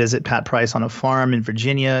going to visit Pat Price on a farm in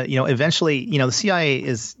Virginia. Eventually, the CIA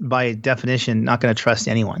is by definition not going to trust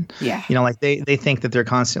anyone. Yeah. They think that they're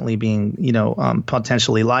constantly being,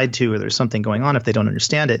 potentially lied to, or there's something going on if they don't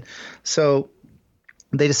understand it. So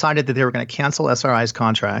they decided that they were going to cancel SRI's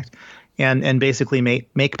contract and basically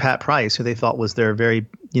make Pat Price, who they thought was their very,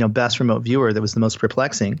 best remote viewer that was the most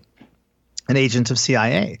perplexing, an agent of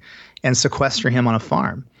CIA, and sequester him on a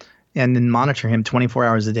farm and then monitor him 24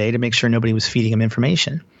 hours a day to make sure nobody was feeding him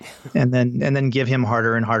information, and then give him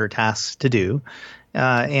harder and harder tasks to do.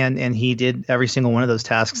 And he did every single one of those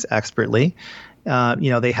tasks expertly.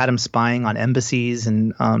 They had him spying on embassies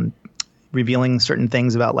and revealing certain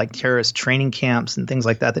things about terrorist training camps and things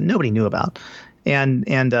like that nobody knew about.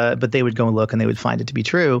 But they would go and look, and they would find it to be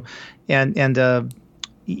true. And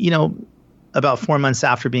about 4 months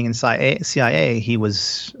after being in CIA, he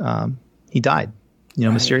died,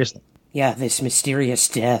 Right. mysteriously. Yeah, this mysterious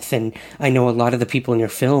death. And I know a lot of the people in your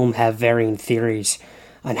film have varying theories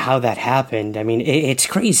on how that happened. I mean, it's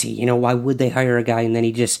crazy. Why would they hire a guy and then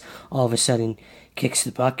he just all of a sudden kicks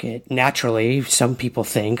the bucket? Naturally, some people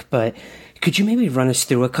think, but could you maybe run us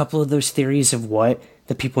through a couple of those theories of what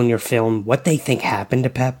the people in your film, what they think happened to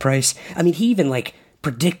Pat Price? I mean, he even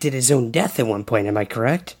predicted his own death at one point. Am I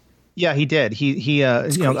correct? Yeah, he did. He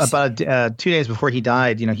about 2 days before he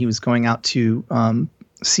died, he was going out to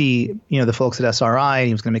see, the folks at SRI, and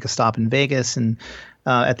he was going to make a stop in Vegas. And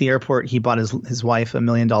at the airport, he bought his wife $1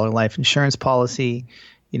 million life insurance policy.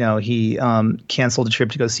 He canceled a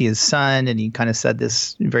trip to go see his son, and he kind of said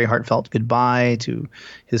this very heartfelt goodbye to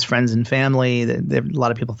his friends and family that a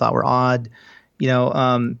lot of people thought were odd.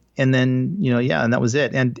 And then, and that was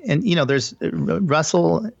it. And there's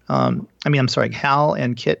Russell, Hal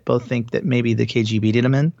and Kit both think that maybe the KGB did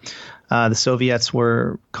him in. The Soviets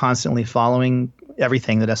were constantly following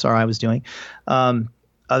everything that SRI was doing.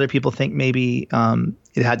 Other people think maybe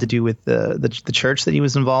it had to do with the church that he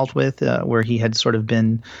was involved with, where he had sort of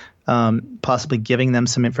been possibly giving them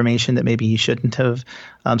some information that maybe he shouldn't have.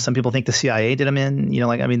 Some people think the CIA did him in.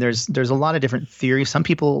 There's a lot of different theories. Some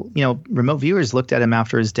people, remote viewers looked at him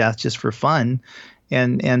after his death just for fun,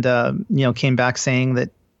 and came back saying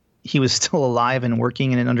that he was still alive and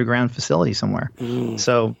working in an underground facility somewhere.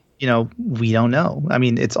 So we don't know. I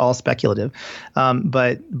mean, it's all speculative,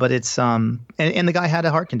 but it's and the guy had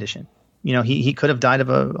a heart condition. He could have died of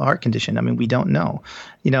a heart condition. I mean, we don't know,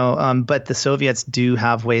 but the Soviets do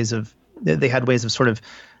have they had ways of sort of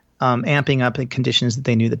amping up the conditions that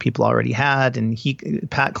they knew that people already had. And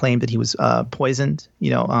Pat claimed that he was poisoned,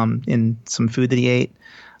 in some food that he ate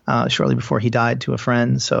shortly before he died to a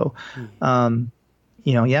friend. So,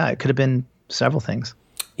 it could have been several things.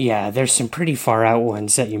 Yeah, there's some pretty far out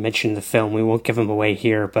ones that you mentioned in the film. We won't give them away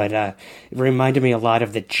here, but it reminded me a lot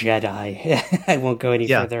of the Jedi. I won't go any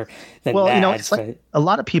further than that. It's like a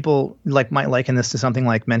lot of people might liken this to something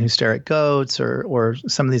like Men Who Stare at Goats or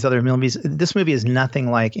some of these other movies. This movie is nothing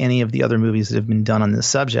like any of the other movies that have been done on this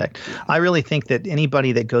subject. I really think that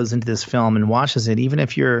anybody that goes into this film and watches it, even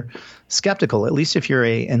if you're skeptical, at least if you're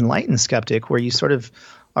a enlightened skeptic where you sort of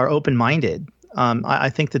are open-minded, I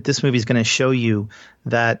think that this movie is going to show you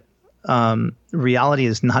that reality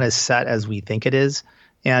is not as set as we think it is,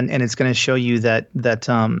 and it's going to show you that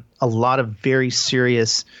a lot of very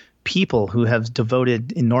serious people who have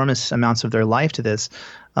devoted enormous amounts of their life to this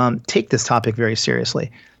take this topic very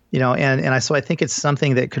seriously. So I think it's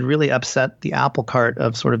something that could really upset the apple cart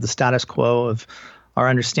of sort of the status quo of our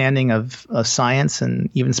understanding of science and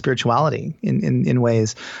even spirituality in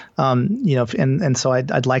ways, and so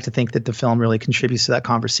I'd like to think that the film really contributes to that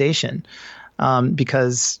conversation,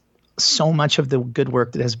 because so much of the good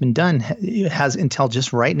work that has been done has until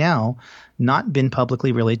just right now not been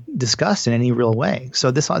publicly really discussed in any real way.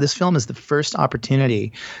 So this film is the first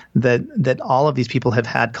opportunity that all of these people have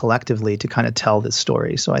had collectively to kind of tell this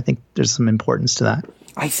story. So I think there's some importance to that.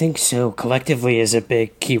 I think so. Collectively is a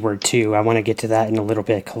big keyword too. I want to get to that in a little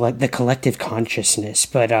bit. The collective consciousness.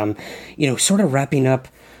 But sort of wrapping up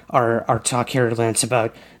our talk here, Lance,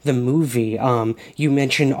 about the movie. You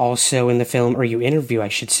mentioned also in the film, or you interview, I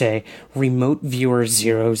should say, Remote Viewer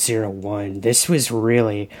 001. This was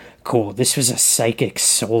really cool. This was a psychic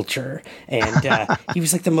soldier, and he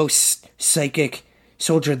was like the most psychic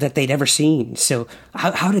soldier that they'd ever seen. So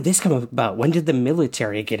how did this come about? When did the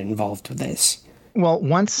military get involved with this? Well,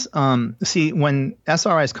 once when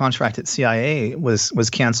SRI's contract at CIA was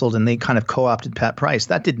canceled and they kind of co-opted Pat Price,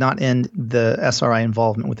 that did not end the SRI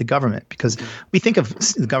involvement with the government, because we think of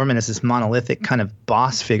the government as this monolithic kind of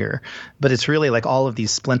boss figure, but it's really like all of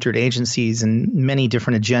these splintered agencies and many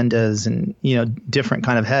different agendas and different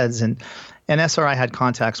kind of heads, and SRI had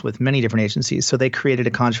contacts with many different agencies, so they created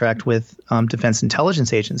a contract with Defense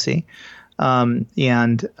Intelligence Agency.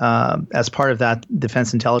 And as part of that,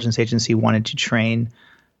 Defense Intelligence Agency wanted to train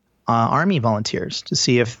Army volunteers to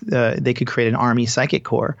see if they could create an Army Psychic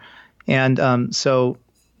Corps. And so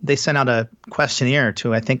they sent out a questionnaire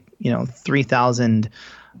to, I think, 3,000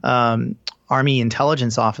 Army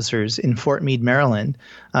intelligence officers in Fort Meade, Maryland,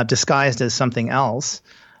 disguised as something else,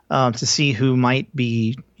 to see who might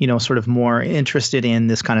be, sort of more interested in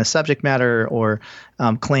this kind of subject matter or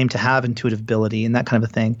claim to have intuitive ability and that kind of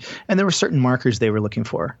a thing. And there were certain markers they were looking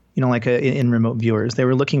for, like in remote viewers. They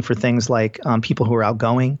were looking for things like people who were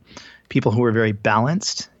outgoing, people who were very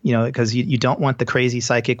balanced, because you don't want the crazy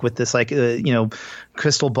psychic with this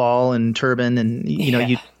crystal ball and turban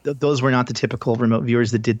and, those were not the typical remote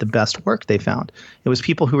viewers that did the best work they found. It was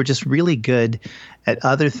people who were just really good at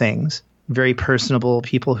other things, very personable,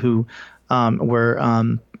 people who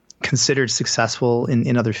were considered successful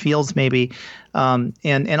in other fields maybe,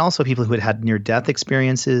 and also people who had near-death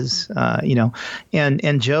experiences,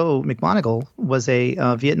 and Joe McMoneagle was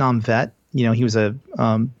a Vietnam vet. He was a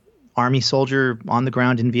Army soldier on the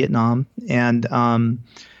ground in Vietnam, and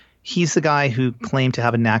he's the guy who claimed to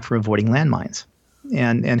have a knack for avoiding landmines,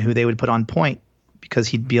 and who they would put on point because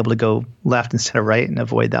he'd be able to go left instead of right and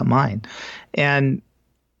avoid that mine. And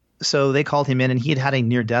so they called him in, and he had a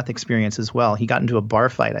near-death experience as well. He got into a bar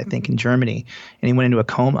fight, I think, in Germany, and he went into a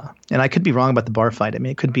coma. And I could be wrong about the bar fight. I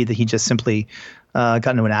mean, it could be that he just simply got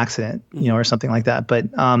into an accident, or something like that. But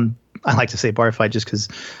I like to say bar fight just because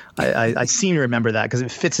I seem to remember that because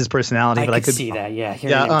it fits his personality. But I could see that, yeah.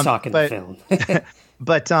 Hearing him talk in the film.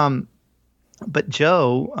 But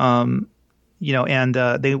Joe, and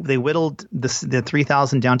they whittled the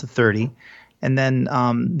 3,000 down to 30. And then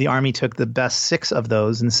the Army took the best 6 of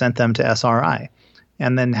those and sent them to SRI.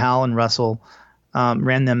 And then Hal and Russell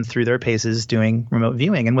ran them through their paces doing remote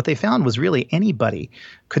viewing. And what they found was really anybody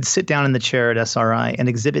could sit down in the chair at SRI and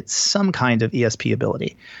exhibit some kind of ESP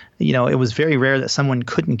ability. It was very rare that someone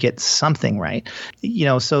couldn't get something right.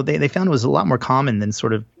 So they found it was a lot more common than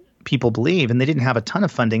sort of people believe, and they didn't have a ton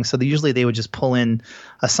of funding, so they would just pull in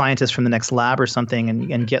a scientist from the next lab or something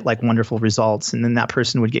and get like wonderful results, and then that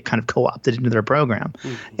person would get kind of co-opted into their program.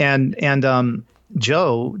 Mm-hmm. And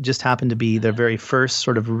Joe just happened to be the very first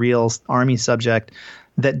sort of real Army subject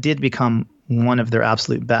that did become one of their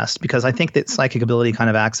absolute best, because I think that psychic ability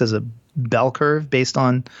kind of acts as a bell curve based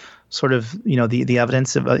on sort of the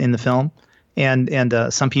evidence in the film.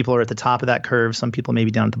 And some people are at the top of that curve, some people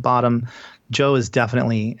maybe down at the bottom. Joe is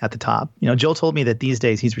definitely at the top. Joe told me that these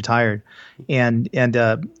days he's retired, and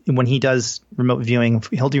when he does remote viewing,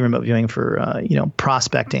 he'll do remote viewing for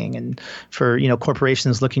prospecting and for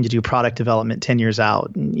corporations looking to do product development 10 years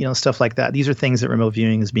out, and stuff like that. These are things that remote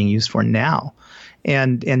viewing is being used for now,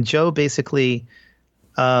 and Joe basically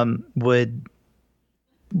would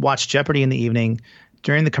watch Jeopardy in the evening.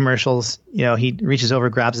 During the commercials, he reaches over,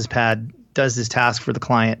 grabs his pad, does his task for the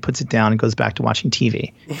client, puts it down, and goes back to watching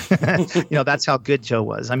TV. That's how good Joe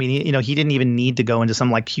was. I mean, he didn't even need to go into some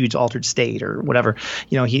like huge altered state or whatever.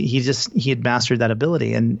 He had mastered that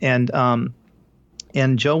ability. And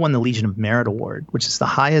Joe won the Legion of Merit Award, which is the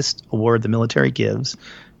highest award the military gives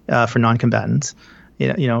for non-combatants.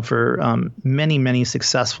 For many, many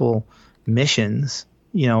successful missions.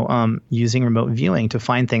 Using remote viewing to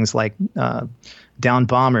find things like downed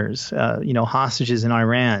bombers, hostages in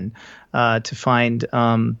Iran, to find,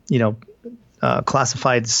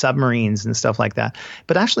 classified submarines and stuff like that.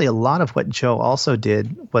 But actually, a lot of what Joe also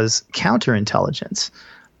did was counterintelligence.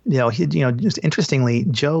 Just interestingly,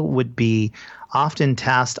 Joe would be often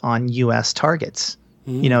tasked on U.S. targets,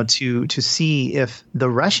 to see if the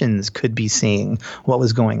Russians could be seeing what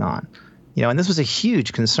was going on. And this was a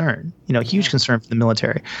huge concern, concern for the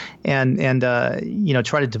military, and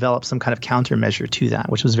try to develop some kind of countermeasure to that,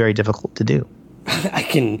 which was very difficult to do. I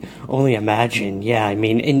can only imagine. Yeah, I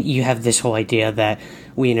mean, and you have this whole idea that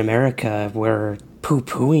we in America were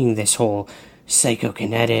poo-pooing this whole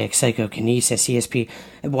psychokinetic, psychokinesis, ESP,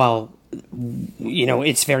 while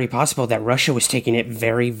it's very possible that Russia was taking it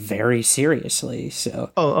very, very seriously.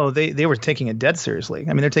 So, they were taking it dead seriously.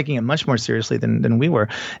 I mean, they're taking it much more seriously than we were.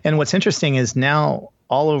 And what's interesting is now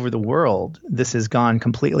all over the world, this has gone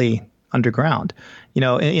completely underground.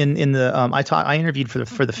 I interviewed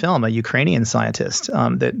for the film a Ukrainian scientist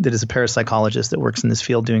that is a parapsychologist that works in this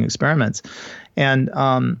field doing experiments, and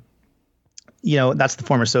that's the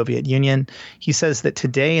former Soviet Union. He says that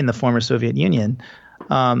today in the former Soviet Union,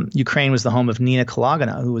 Ukraine was the home of Nina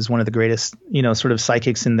Kalagina, who was one of the greatest, sort of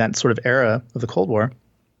psychics in that sort of era of the Cold War.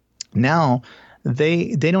 Now,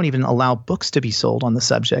 they don't even allow books to be sold on the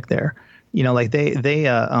subject there.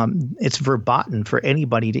 It's verboten for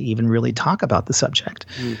anybody to even really talk about the subject.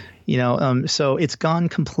 So it's gone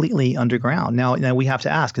completely underground. Now we have to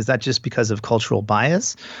ask, is that just because of cultural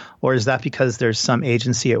bias, or is that because there's some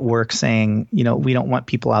agency at work saying, we don't want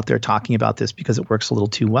people out there talking about this because it works a little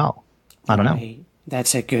too well? I don't know.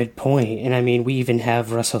 That's a good point. And I mean, we even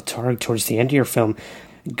have Russell Targ towards the end of your film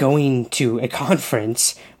going to a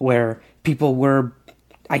conference where people were,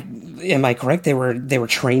 am I correct? They were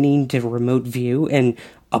training to remote view, and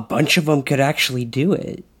a bunch of them could actually do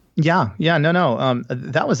it. Yeah. No.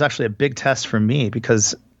 That was actually a big test for me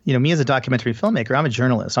because, me as a documentary filmmaker, I'm a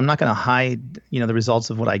journalist. I'm not going to hide, the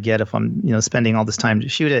results of what I get if I'm, spending all this time to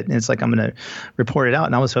shoot it. And it's like I'm going to report it out.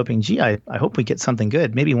 And I was hoping, I hope we get something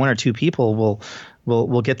good. Maybe one or two people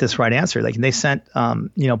will get this right answer. Like they sent,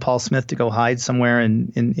 Paul Smith to go hide somewhere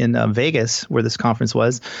in Vegas where this conference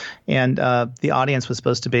was, and the audience was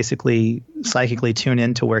supposed to basically psychically tune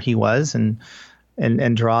in to where he was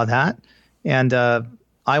and draw that. And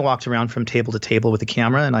I walked around from table to table with a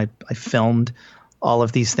camera, and I filmed all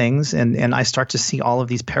of these things, and I start to see all of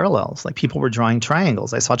these parallels. Like people were drawing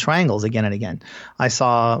triangles. I saw triangles again and again. I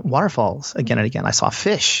saw waterfalls again and again. I saw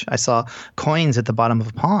fish. I saw coins at the bottom of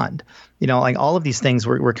a pond. Like all of these things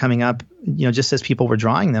were coming up, just as people were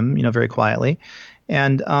drawing them, very quietly.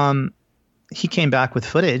 And he came back with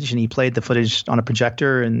footage, and he played the footage on a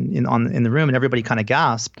projector in the room, and everybody kind of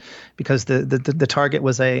gasped because the target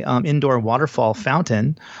was a indoor waterfall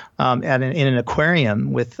fountain in an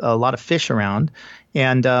aquarium with a lot of fish around,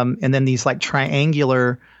 and then these like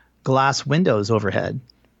triangular glass windows overhead.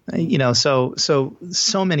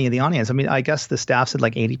 So many of the audience. I mean, I guess the staff said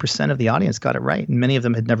like 80% of the audience got it right, and many of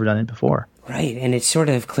them had never done it before. Right, and it sort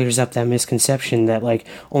of clears up that misconception that like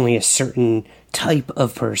only a certain type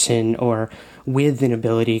of person or with an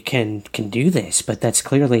ability can do this, but that's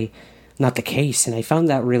clearly not the case. And I found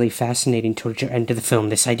that really fascinating towards your end of the film,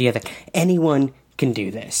 this idea that anyone can do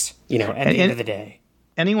this, at the end of the day.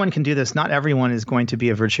 Anyone can do this. Not everyone is going to be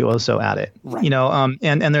a virtuoso at it, right.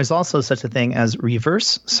 And there's also such a thing as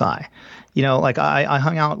reverse psi. Like I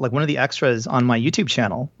hung out, like one of the extras on my YouTube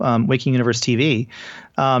channel, Waking Universe TV,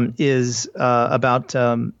 is about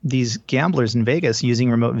these gamblers in Vegas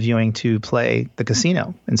using remote viewing to play the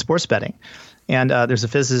casino and sports betting. And there's a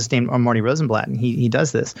physicist named Marty Rosenblatt, and he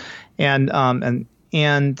does this. And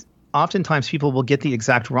oftentimes people will get the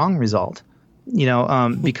exact wrong result.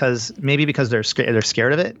 Because they're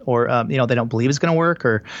scared of it, or they don't believe it's going to work,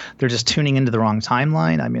 or they're just tuning into the wrong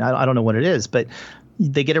timeline. I mean, I don't know what it is, but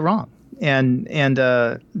they get it wrong. And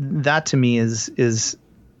that to me is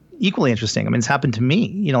equally interesting. I mean, it's happened to me.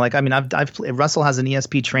 You know, like, I mean, Russell has an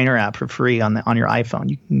ESP Trainer app for free on your iPhone.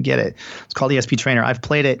 You can get it. It's called ESP Trainer. I've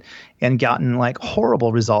played it and gotten like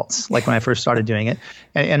horrible results, like when I first started doing it.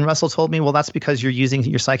 And Russell told me, well, that's because you're using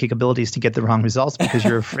your psychic abilities to get the wrong results because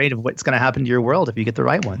you're afraid of what's going to happen to your world if you get the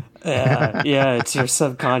right one. Yeah, it's your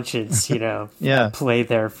subconscious, play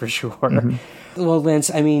there for sure. Mm-hmm. Well, Lance,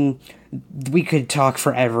 I mean, we could talk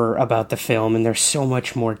forever about the film, and there's so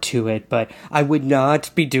much more to it, but I would not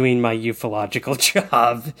be doing my ufological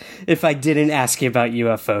job if I didn't ask you about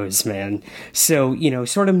UFOs, man. So,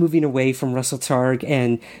 sort of moving away from Russell Targ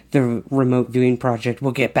and the remote viewing project,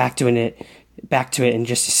 we'll get back to it in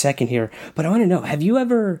just a second here, but I want to know, have you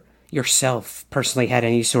ever yourself personally had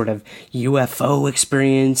any sort of UFO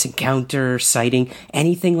experience, encounter, sighting,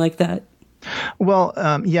 anything like that? Well,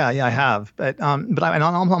 yeah, I have, but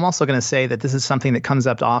I'm also going to say that this is something that comes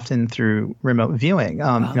up often through remote viewing.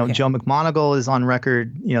 Joe McMoneagle is on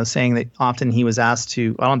record, saying that often he was asked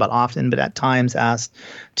to, I don't know about often, but at times asked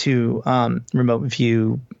to remote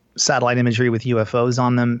view satellite imagery with UFOs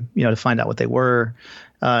on them, to find out what they were.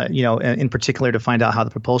 In particular to find out how the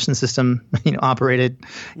propulsion system, operated,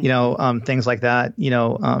 things like that,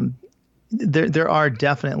 There are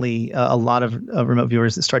definitely a lot of remote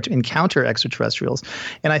viewers that start to encounter extraterrestrials.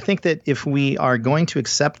 And I think that if we are going to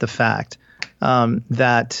accept the fact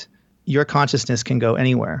that your consciousness can go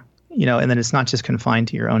anywhere, and that it's not just confined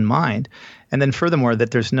to your own mind, and then furthermore,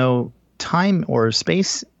 that there's no time or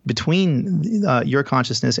space between your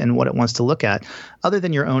consciousness and what it wants to look at other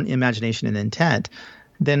than your own imagination and intent,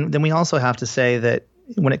 then we also have to say that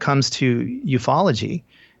when it comes to ufology,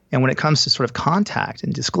 and when it comes to sort of contact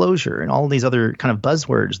and disclosure and all these other kind of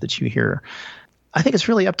buzzwords that you hear, I think it's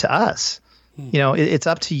really up to us. It's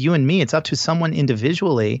up to you and me. It's up to someone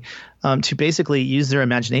individually to basically use their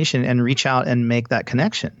imagination and reach out and make that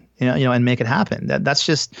connection, and make it happen. That's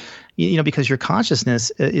just, because your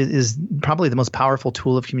consciousness is probably the most powerful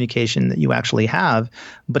tool of communication that you actually have,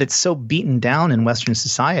 but it's so beaten down in Western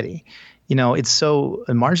society. It's so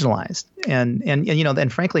marginalized.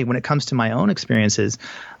 And frankly, when it comes to my own experiences,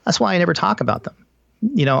 that's why I never talk about them.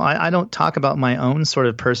 I don't talk about my own sort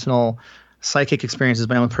of personal psychic experiences,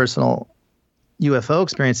 my own personal UFO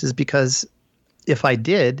experiences, because if I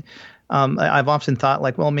did, I've often thought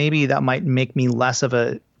like, well, maybe that might make me less of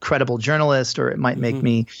a credible journalist, or it might make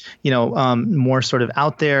me, more sort of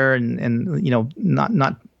out there and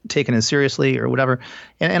not taken as seriously or whatever.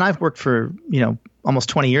 And I've worked for, almost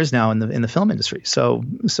 20 years now in the film industry. So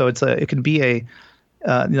it can be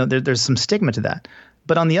there's some stigma to that.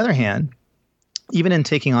 But on the other hand, even in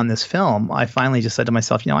taking on this film, I finally just said to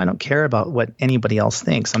myself, I don't care about what anybody else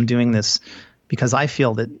thinks. I'm doing this because I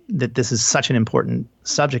feel that this is such an important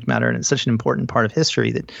subject matter and it's such an important part of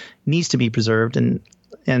history that needs to be preserved. And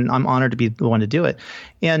I'm honored to be the one to do it.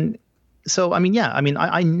 And so, I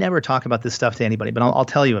never talk about this stuff to anybody, but I'll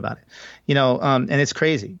tell you about it, and it's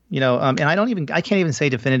crazy, and I can't even say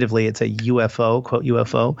definitively it's a UFO, quote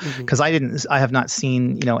UFO, because I have not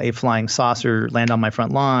seen, a flying saucer land on my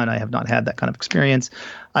front lawn. I have not had that kind of experience.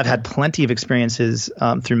 I've had plenty of experiences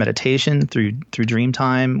through meditation, through dream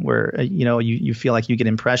time, where, you feel like you get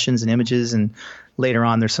impressions and images, and later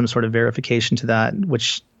on there's some sort of verification to that,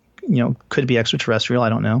 which, could be extraterrestrial. I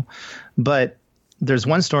don't know. But there's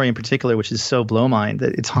one story in particular which is so blow mind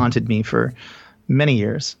that it's haunted me for many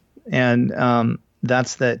years. And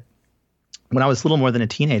that's that when I was little more than a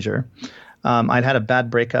teenager, I'd had a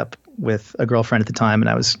bad breakup with a girlfriend at the time, and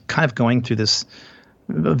I was kind of going through this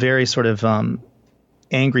very sort of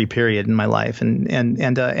angry period in my life.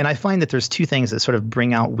 And I find that there's two things that sort of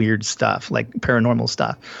bring out weird stuff, like paranormal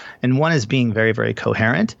stuff. And one is being very, very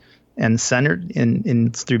coherent and centered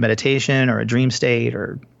in through meditation or a dream state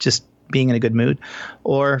or just being in a good mood,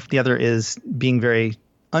 or the other is being very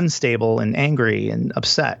unstable and angry and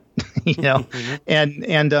upset,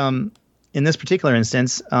 and in this particular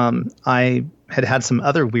instance, I had some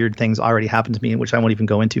other weird things already happen to me, which I won't even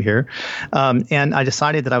go into here. And I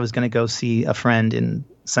decided that I was going to go see a friend in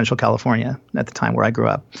Central California at the time where I grew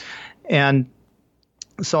up. And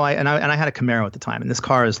so I had a Camaro at the time, and this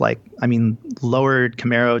car is like, lowered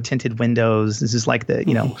Camaro, tinted windows. This is like the,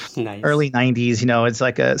 nice. Early 90s, it's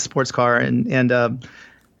like a sports car, and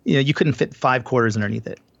you couldn't fit 5 quarters underneath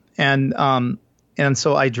it. And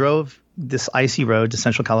so I drove this icy road to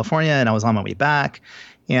Central California, and I was on my way back,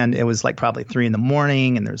 and it was like probably 3 a.m,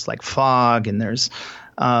 and there's like fog, and there's,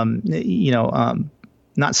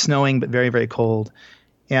 not snowing, but very, very cold.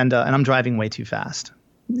 And I'm driving way too fast.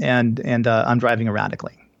 And I'm driving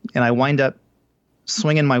erratically, and I wind up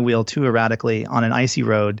swinging my wheel too erratically on an icy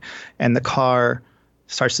road, and the car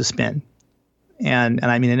starts to spin. And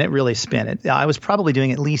I mean, and it really spin. I was probably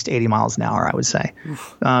doing at least 80 miles an hour, I would say.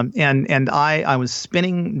 And I was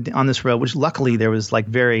spinning on this road, which luckily there was like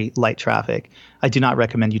very light traffic. I do not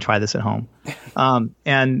recommend you try this at home.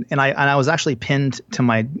 And I was actually pinned to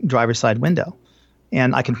my driver's side window,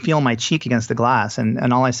 and I can feel my cheek against the glass.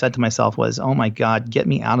 And all I said to myself was, "Oh my God, get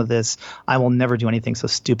me out of this. I will never do anything so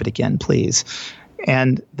stupid again, please."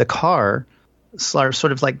 And the car sort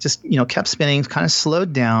of like just, kept spinning, kind of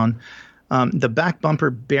slowed down. The back bumper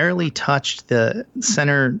barely touched the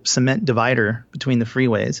center cement divider between the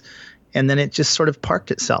freeways, and then it just sort of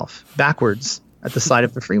parked itself backwards at the side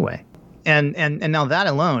of the freeway. And now that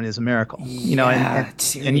alone is a miracle,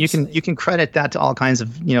 and you can credit that to all kinds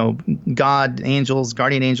of, God, angels,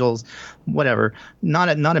 guardian angels, whatever.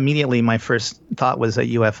 Not immediately my first thought was a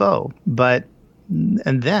UFO,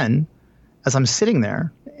 and then as I'm sitting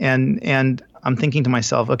there and I'm thinking to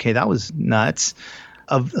myself, okay, that was nuts.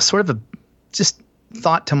 Of sort of a just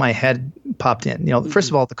thought to my head popped in. First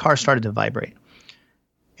of all, the car started to vibrate,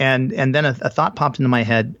 and then a thought popped into my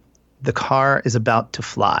head: the car is about to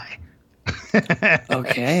fly.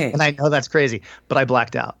 Okay. And I know that's crazy, but I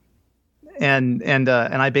blacked out, and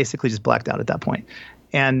I basically just blacked out at that point.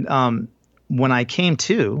 And when I came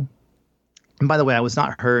to, and by the way, I was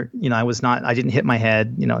not hurt. I didn't hit my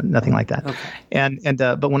head. Nothing like that. Okay.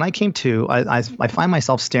 But when I came to, I find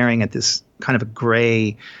myself staring at this kind of a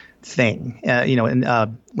gray thing,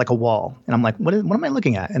 like a wall. And I'm like, what am I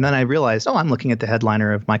looking at? And then I realized, I'm looking at the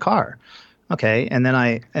headliner of my car. Okay. And then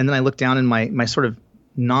I look down, and my sort of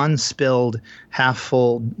non-spilled half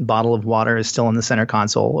full bottle of water is still in the center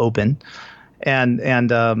console open. And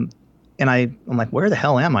I'm like, where the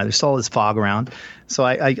hell am I? There's still all this fog around. So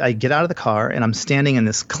I get out of the car, and I'm standing in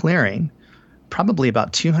this clearing, probably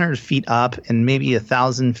about 200 feet up and maybe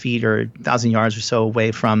 1,000 feet or 1,000 yards or so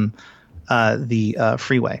away from the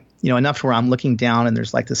freeway. Enough to where I'm looking down, and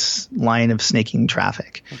there's like this line of snaking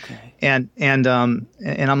traffic. Okay. And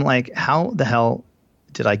I'm like, how the hell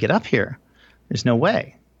did I get up here? There's no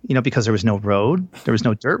way. Because there was no road, there was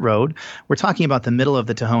no dirt road. We're talking about the middle of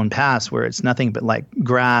the Tejon Pass, where it's nothing but like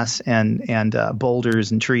grass and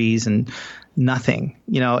boulders and trees and nothing.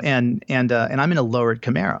 And I'm in a lowered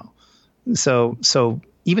Camaro, so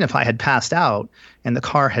even if I had passed out and the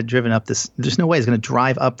car had driven up this, there's no way it's going to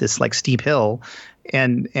drive up this like steep hill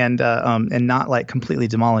and not like completely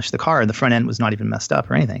demolish the car. The front end was not even messed up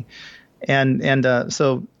or anything.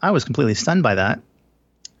 So I was completely stunned by that,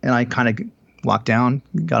 and I kind of walked down,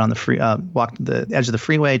 got on the walked to the edge of the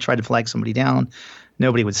freeway, tried to flag somebody down.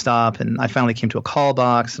 Nobody would stop. And I finally came to a call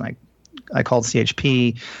box, and I called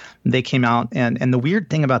CHP. They came out. And the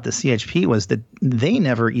weird thing about the CHP was that they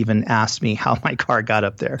never even asked me how my car got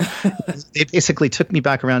up there. They basically took me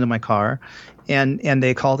back around to my car, and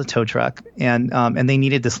they called a tow truck, and they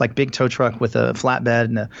needed this like big tow truck with a flatbed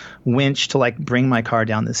and a winch to like bring my car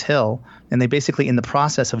down this hill. And they basically, in the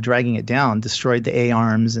process of dragging it down, destroyed the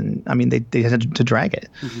A-arms, and I mean they had to drag it,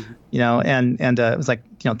 and it was like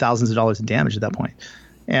thousands of dollars in damage at that point.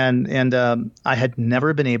 And I had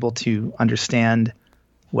never been able to understand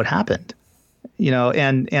what happened,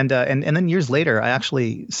 and then years later, I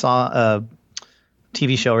actually saw a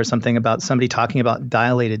TV show or something about somebody talking about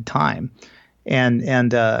dilated time. And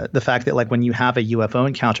the fact that like when you have a UFO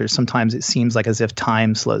encounter, sometimes it seems like as if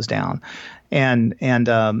time slows down. And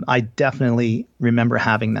I definitely remember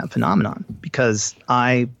having that phenomenon, because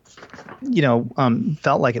I,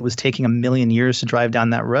 felt like it was taking 1,000,000 years to drive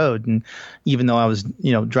down that road. And even though I was,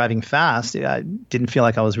 driving fast, I didn't feel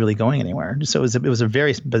like I was really going anywhere. So it was a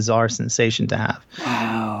very bizarre sensation to have.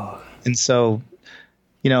 Wow. And so,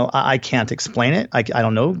 I can't explain it. I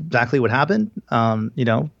don't know exactly what happened,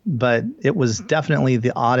 but it was definitely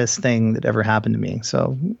the oddest thing that ever happened to me.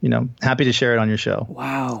 So, happy to share it on your show.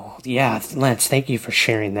 Wow. Yeah, Lance, thank you for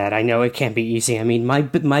sharing that. I know it can't be easy. I mean, my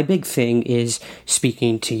big thing is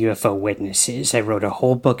speaking to UFO witnesses. I wrote a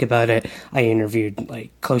whole book about it. I interviewed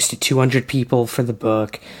like close to 200 people for the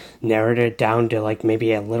book, narrowed it down to like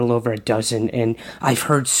maybe a little over a dozen. And I've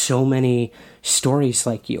heard so many stories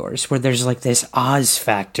like yours where there's like this Oz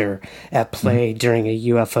factor at play during a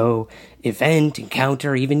UFO event,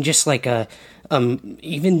 encounter, even just like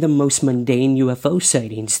even the most mundane UFO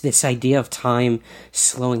sightings, this idea of time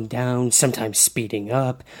slowing down, sometimes speeding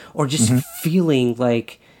up, or just feeling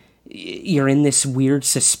like you're in this weird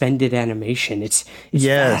suspended animation. It's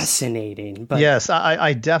fascinating. But yes,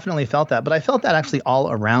 I definitely felt that. But I felt that actually all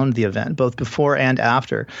around the event, both before and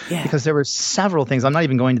after, because there were several things. I'm not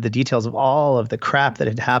even going to the details of all of the crap that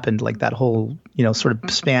had happened, like that whole, sort of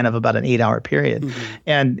span of about an 8-hour period.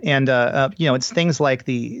 Mm-hmm. And it's things like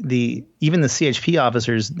even the CHP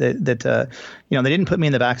officers that they didn't put me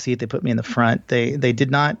in the back seat. They put me in the front. They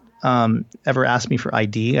did not ever ask me for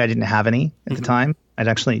ID. I didn't have any at the time. I'd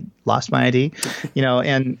actually lost my ID, that's,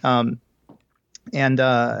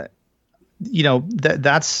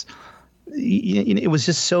 it was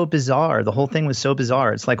just so bizarre. The whole thing was so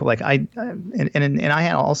bizarre. It's like I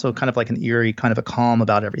had also kind of like an eerie kind of a calm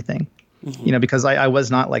about everything, because I was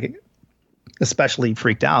not like especially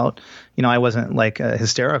freaked out. I wasn't like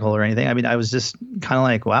hysterical or anything. I mean, I was just kind of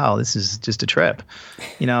like, wow, this is just a trip,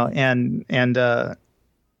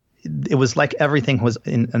 it was like everything was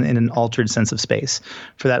in an altered sense of space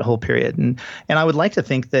for that whole period. And I would like to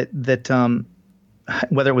think that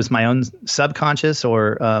whether it was my own subconscious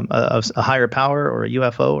or a higher power or a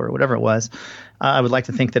UFO or whatever it was, I would like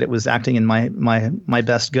to think that it was acting in my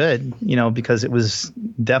best good, because it was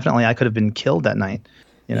definitely, I could have been killed that night.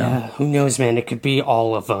 Yeah, who knows, man? It could be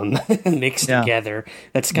all of them mixed together.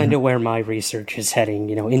 That's kind of where my research is heading,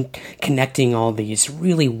 in connecting all these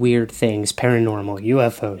really weird things, paranormal,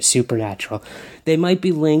 UFOs, supernatural. They might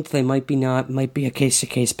be linked, they might be not, might be a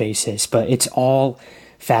case-to-case basis, but it's all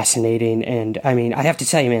fascinating. And I mean, I have to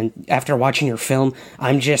tell you, man, after watching your film,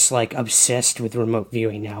 I'm just like obsessed with remote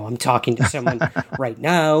viewing now. I'm talking to someone right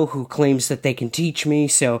now who claims that they can teach me.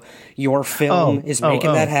 So your film is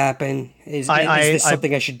making that happen. Is this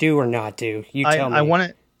something I should do or not do? You tell me. I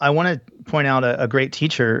want to point out a great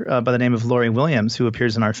teacher by the name of Lori Williams, who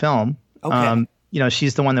appears in our film. Okay.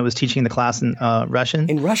 She's the one that was teaching the class in Russian.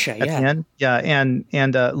 In Russia, at the end. Yeah,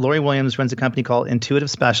 and Lori Williams runs a company called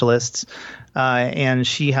Intuitive Specialists, and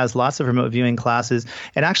she has lots of remote viewing classes.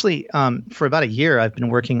 And actually, for about a year, I've been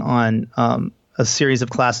working on a series of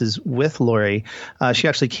classes with Lori. She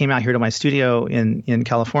actually came out here to my studio in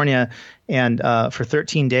California, and for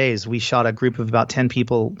 13 days, we shot a group of about 10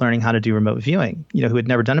 people learning how to do remote viewing, who had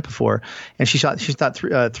never done it before. And she taught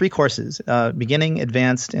three courses, beginning,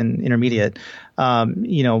 advanced, and intermediate,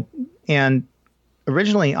 and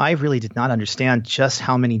originally, I really did not understand just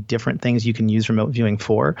how many different things you can use remote viewing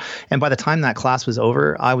for. And by the time that class was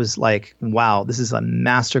over, I was like, wow, this is a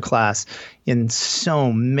master class in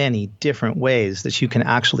so many different ways that you can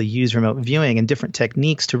actually use remote viewing and different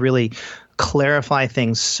techniques to really clarify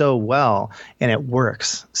things so well, and it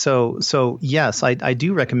works. So yes, I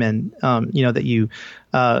do recommend, that you,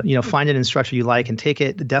 find an instructor you like and take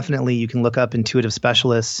it. Definitely, you can look up Intuitive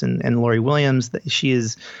Specialists and Lori Williams. She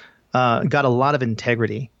is got a lot of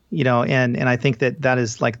integrity, and I think that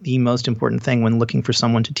is like the most important thing when looking for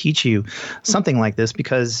someone to teach you something like this,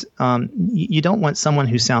 because you don't want someone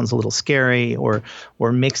who sounds a little scary or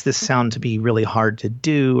makes this sound to be really hard to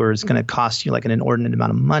do, or is going to cost you like an inordinate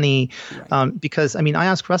amount of money. Right. Because I mean, I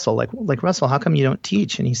asked Russell, like Russell, how come you don't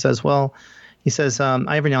teach? And he says, I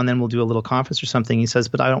every now and then will do a little conference or something. He says,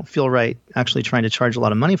 but I don't feel right actually trying to charge a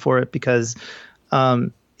lot of money for it because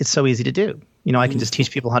it's so easy to do. I can just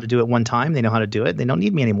teach people how to do it one time. They know how to do it. They don't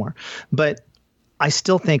need me anymore. But I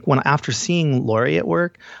still think after seeing Lori at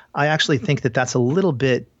work, I actually think that that's a little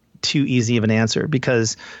bit too easy of an answer,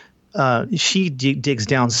 because she digs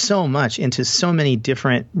down so much into so many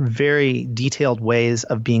different, very detailed ways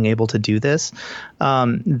of being able to do this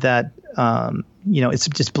that it's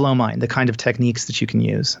just blow mind, the kind of techniques that you can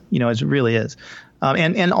use. It really is.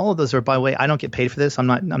 And all of those are, by the way, I don't get paid for this. I'm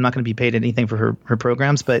not going to be paid anything for her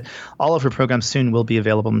programs, but all of her programs soon will be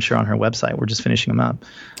available, I'm sure, on her website. We're just finishing them up.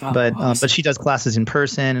 But she does classes in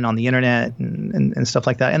person and on the internet and stuff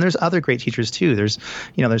like that. And there's other great teachers too. There's Joe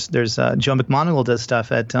McMoneagle does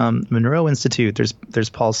stuff at Monroe Institute. There's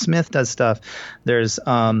Paul Smith does stuff. There's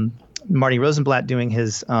Marty Rosenblatt doing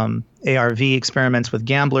his ARV experiments with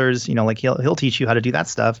gamblers. He'll teach you how to do that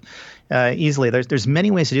stuff easily. There's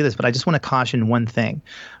many ways to do this, but I just want to caution one thing,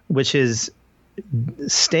 which is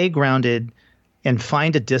stay grounded and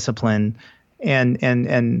find a discipline.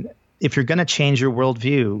 And if you're going to change your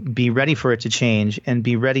worldview, be ready for it to change and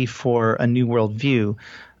be ready for a new worldview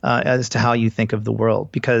as to how you think of the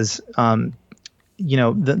world. Because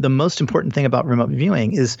the most important thing about remote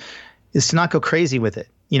viewing is to not go crazy with it.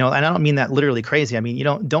 And I don't mean that literally crazy. I mean,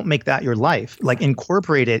 don't make that your life. Like,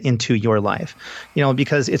 incorporate it into your life,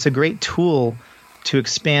 because it's a great tool to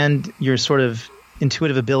expand your sort of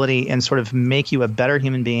intuitive ability and sort of make you a better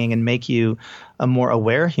human being and make you a more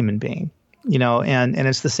aware human being, and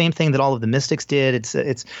it's the same thing that all of the mystics did.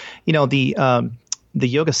 It's the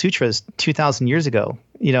Yoga Sutras 2,000 years ago.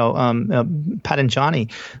 Patanjali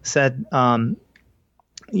said, along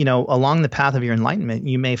the path of your enlightenment,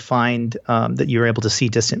 you may find that you're able to see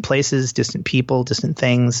distant places, distant people, distant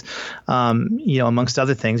things, amongst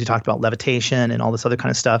other things. You talked about levitation and all this other kind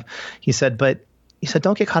of stuff. He said,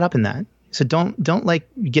 don't get caught up in that. He said, don't like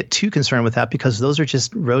get too concerned with that, because those are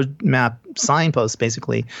just roadmap signposts,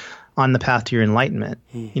 basically, on the path to your enlightenment.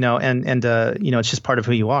 It's just part of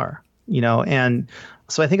who you are. And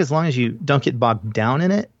so I think as long as you don't get bogged down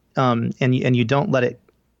in it, and you don't let it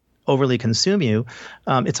overly consume you,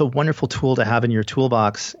 it's a wonderful tool to have in your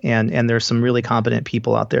toolbox. And there's some really competent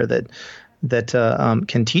people out there that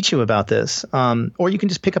can teach you about this. Or you can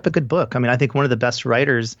just pick up a good book. I mean, I think one of the best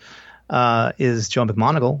writers is Joe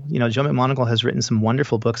McMoneagle. Joe McMoneagle has written some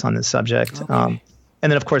wonderful books on this subject. Okay.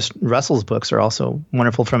 And then, of course, Russell's books are also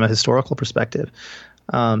wonderful from a historical perspective.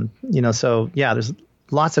 So yeah, there's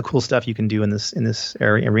lots of cool stuff you can do in this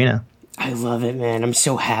arena. I love it, man. I'm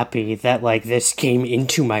so happy that this came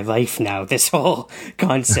into my life now, this whole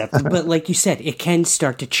concept. But like you said, it can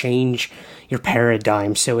start to change your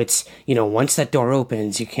paradigm. So it's, once that door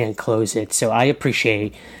opens, you can't close it. So I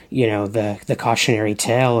appreciate, the cautionary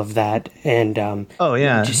tale of that. And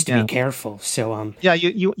just to be careful. So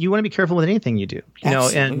you want to be careful with anything you do.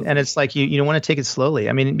 And it's like you want to take it slowly.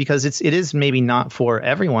 I mean, because it is maybe not for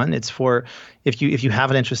everyone. It's for if you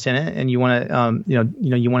have an interest in it and you want to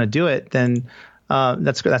you want to do it, then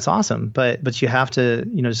that's awesome. But you have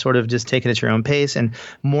to sort of just take it at your own pace. And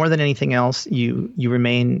more than anything else, you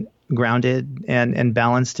remain grounded and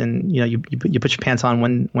balanced, and you put your pants on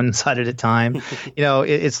one side at a time.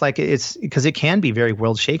 It's because it can be very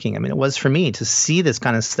world shaking. I mean, it was for me to see this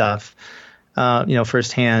kind of stuff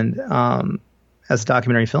firsthand as a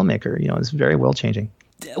documentary filmmaker. It's very world changing.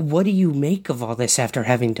 What do you make of all this after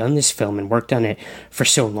having done this film and worked on it for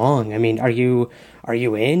so long? I mean, are you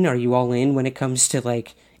in? Are you all in when it comes to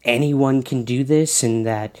anyone can do this and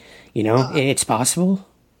that it's possible?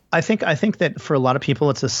 I think that for a lot of people,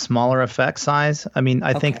 it's a smaller effect size. I mean,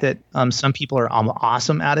 I think that some people are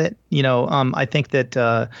awesome at it. I think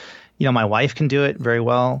that my wife can do it very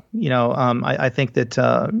well. I think that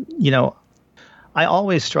I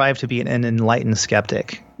always strive to be an enlightened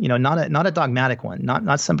skeptic. Not a dogmatic one.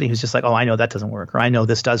 Not somebody who's just like, oh, I know that doesn't work, or I know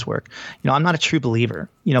this does work. I'm not a true believer.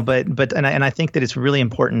 But I think that it's really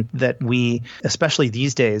important that we, especially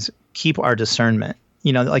these days, keep our discernment.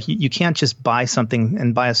 You can't just buy something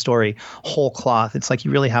and buy a story whole cloth. It's like you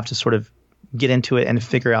really have to sort of get into it and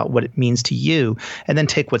figure out what it means to you, and then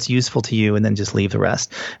take what's useful to you and then just leave the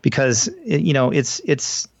rest. Because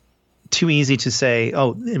it's too easy to say,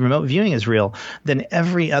 oh, remote viewing is real, then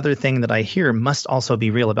every other thing that I hear must also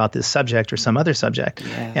be real about this subject or some other subject.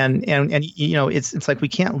 Yeah. And it's like we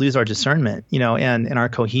can't lose our discernment, and our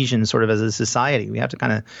cohesion sort of as a society. We have to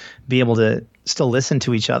kind of be able to still listen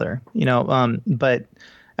to each other, but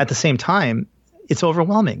at the same time, it's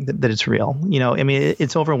overwhelming that it's real.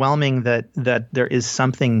 It's overwhelming that there is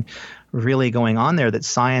something really going on there that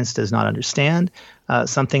science does not understand,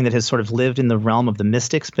 something that has sort of lived in the realm of the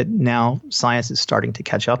mystics, but now science is starting to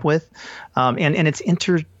catch up with. And it's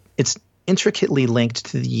intricately linked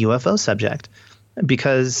to the UFO subject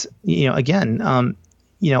because,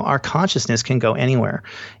 our consciousness can go anywhere.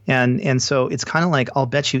 And so it's kind of like, I'll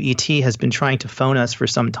bet you ET has been trying to phone us for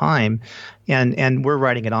some time, and we're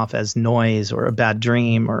writing it off as noise or a bad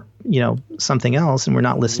dream or, something else, and we're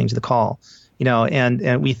not listening to the call.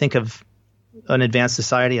 And we think of an advanced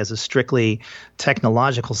society as a strictly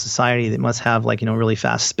technological society that must have really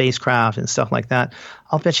fast spacecraft and stuff like that.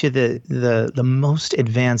 I'll bet you the most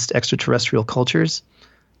advanced extraterrestrial cultures,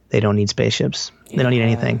 they don't need spaceships. They don't need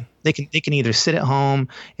anything. They can either sit at home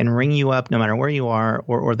and ring you up no matter where you are,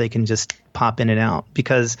 or they can just pop in and out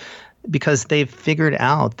because they've figured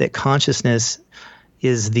out that consciousness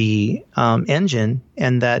is the engine,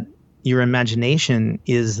 and that your imagination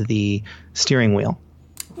is the steering wheel.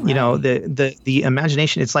 Right. The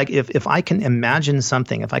imagination, it's like if I can imagine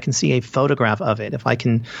something, if I can see a photograph of it, if I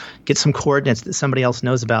can get some coordinates that somebody else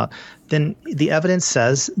knows about, then the evidence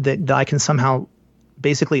says that I can somehow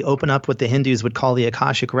basically open up what the Hindus would call the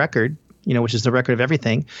Akashic record, which is the record of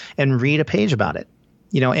everything, and read a page about it.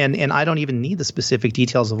 And I don't even need the specific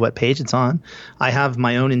details of what page it's on. I have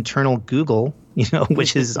my own internal Google,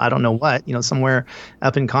 which is, I don't know what, somewhere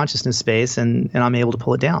up in consciousness space, and I'm able to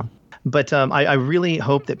pull it down. But I really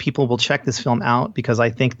hope that people will check this film out, because I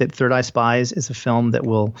think that Third Eye Spies is a film that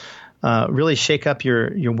will really shake up your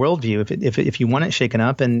worldview if you want it shaken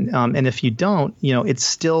up, and if you don't, it's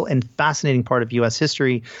still a fascinating part of U.S.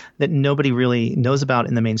 history that nobody really knows about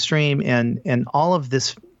in the mainstream, and all of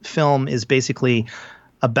this film is basically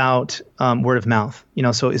about word of mouth.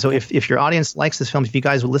 So if your audience likes this film, if you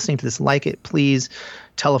guys are listening to this, like it, please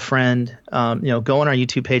tell a friend. Go on our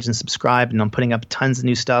YouTube page and subscribe. And I'm putting up tons of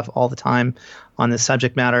new stuff all the time on this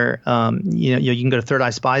subject matter. You can go to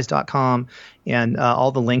thirdeyespies.com, and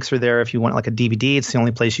all the links are there. If you want like a DVD, it's the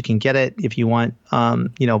only place you can get it. If you want,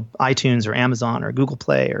 iTunes or Amazon or Google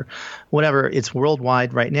Play or whatever, it's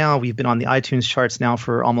worldwide right now. We've been on the iTunes charts now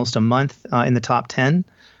for almost a month in the top 10.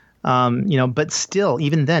 But still,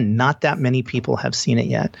 even then, not that many people have seen it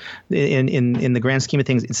yet. In the grand scheme of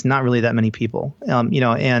things, it's not really that many people.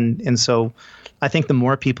 And so I think the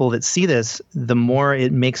more people that see this, the more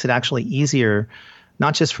it makes it actually easier,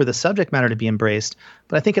 not just for the subject matter to be embraced,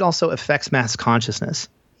 but I think it also affects mass consciousness.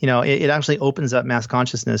 It actually opens up mass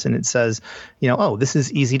consciousness, and it says, oh, this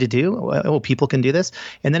is easy to do. Oh, people can do this.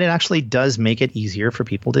 And then it actually does make it easier for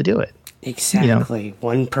people to do it. Exactly.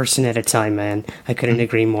 One person at a time, man. I couldn't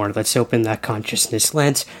agree more. Let's open that consciousness.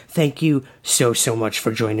 Lance, thank you so much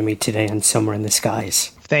for joining me today on Somewhere in the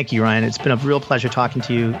Skies. Thank you, Ryan. It's been a real pleasure talking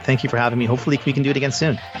to you. Thank you for having me. Hopefully we can do it again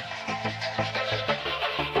soon.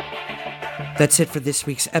 That's it for this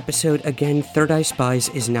week's episode. Again, Third Eye Spies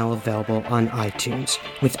is now available on iTunes,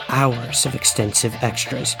 with hours of extensive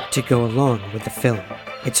extras to go along with the film.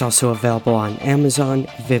 It's also available on Amazon,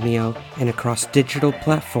 Vimeo, and across digital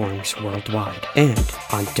platforms worldwide, and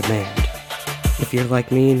on demand. If you're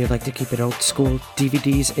like me and you'd like to keep it old school,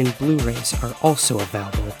 DVDs and Blu-rays are also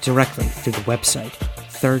available directly through the website,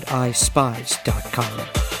 thirdeyespies.com.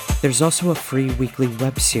 There's also a free weekly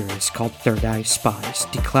web series called Third Eye Spies,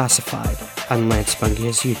 Declassified, on Lance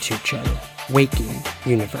Mungia's YouTube channel, Waking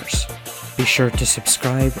Universe. Be sure to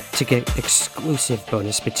subscribe to get exclusive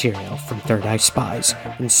bonus material from Third Eye Spies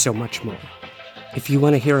and so much more. If you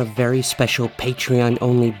want to hear a very special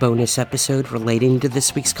Patreon-only bonus episode relating to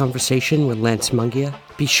this week's conversation with Lance Mungia,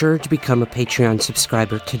 be sure to become a Patreon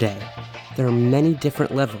subscriber today. There are many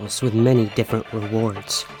different levels with many different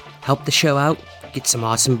rewards. Help the show out, get some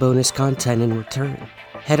awesome bonus content in return.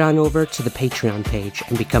 Head on over to the Patreon page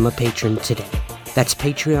and become a patron today. That's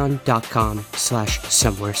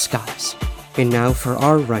patreon.com/somewhereskies. And now for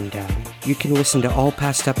our rundown. You can listen to all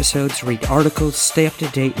past episodes, read articles, stay up to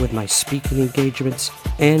date with my speaking engagements,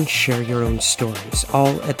 and share your own stories,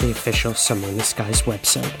 all at the official Somewhere in the Skies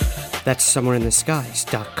website. That's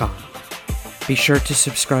somewhereintheskies.com. Be sure to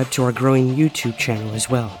subscribe to our growing YouTube channel as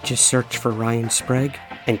well. Just search for Ryan Sprague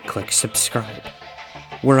and click subscribe.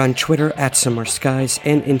 We're on Twitter at Somewhere Skies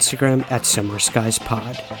and Instagram at Somewhere Skies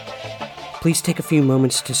Pod. Please take a few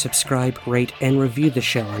moments to subscribe, rate, and review the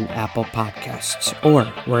show on Apple Podcasts or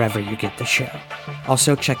wherever you get the show.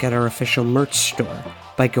 Also, check out our official merch store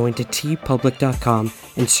by going to teepublic.com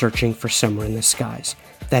and searching for Somewhere in the Skies.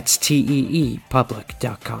 That's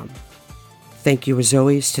teepublic.com. Thank you as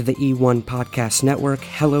always to the E1 Podcast Network,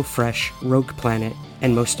 HelloFresh, Rogue Planet,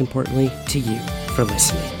 and most importantly, to you for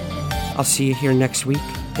listening. I'll see you here next week,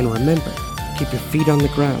 and remember, keep your feet on the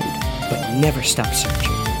ground, but never stop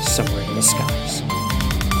searching somewhere in the skies.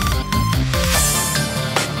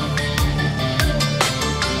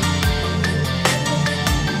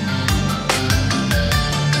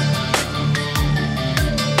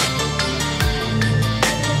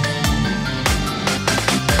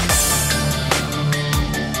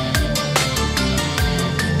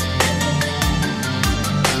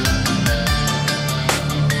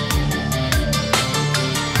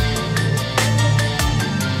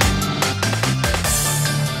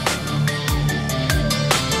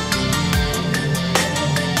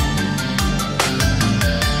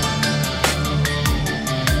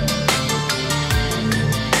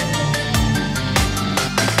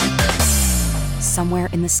 Somewhere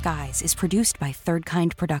in the Skies is produced by Third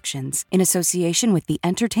Kind Productions in association with the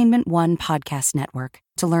Entertainment One Podcast Network.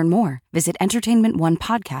 To learn more, visit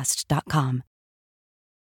entertainmentonepodcast.com.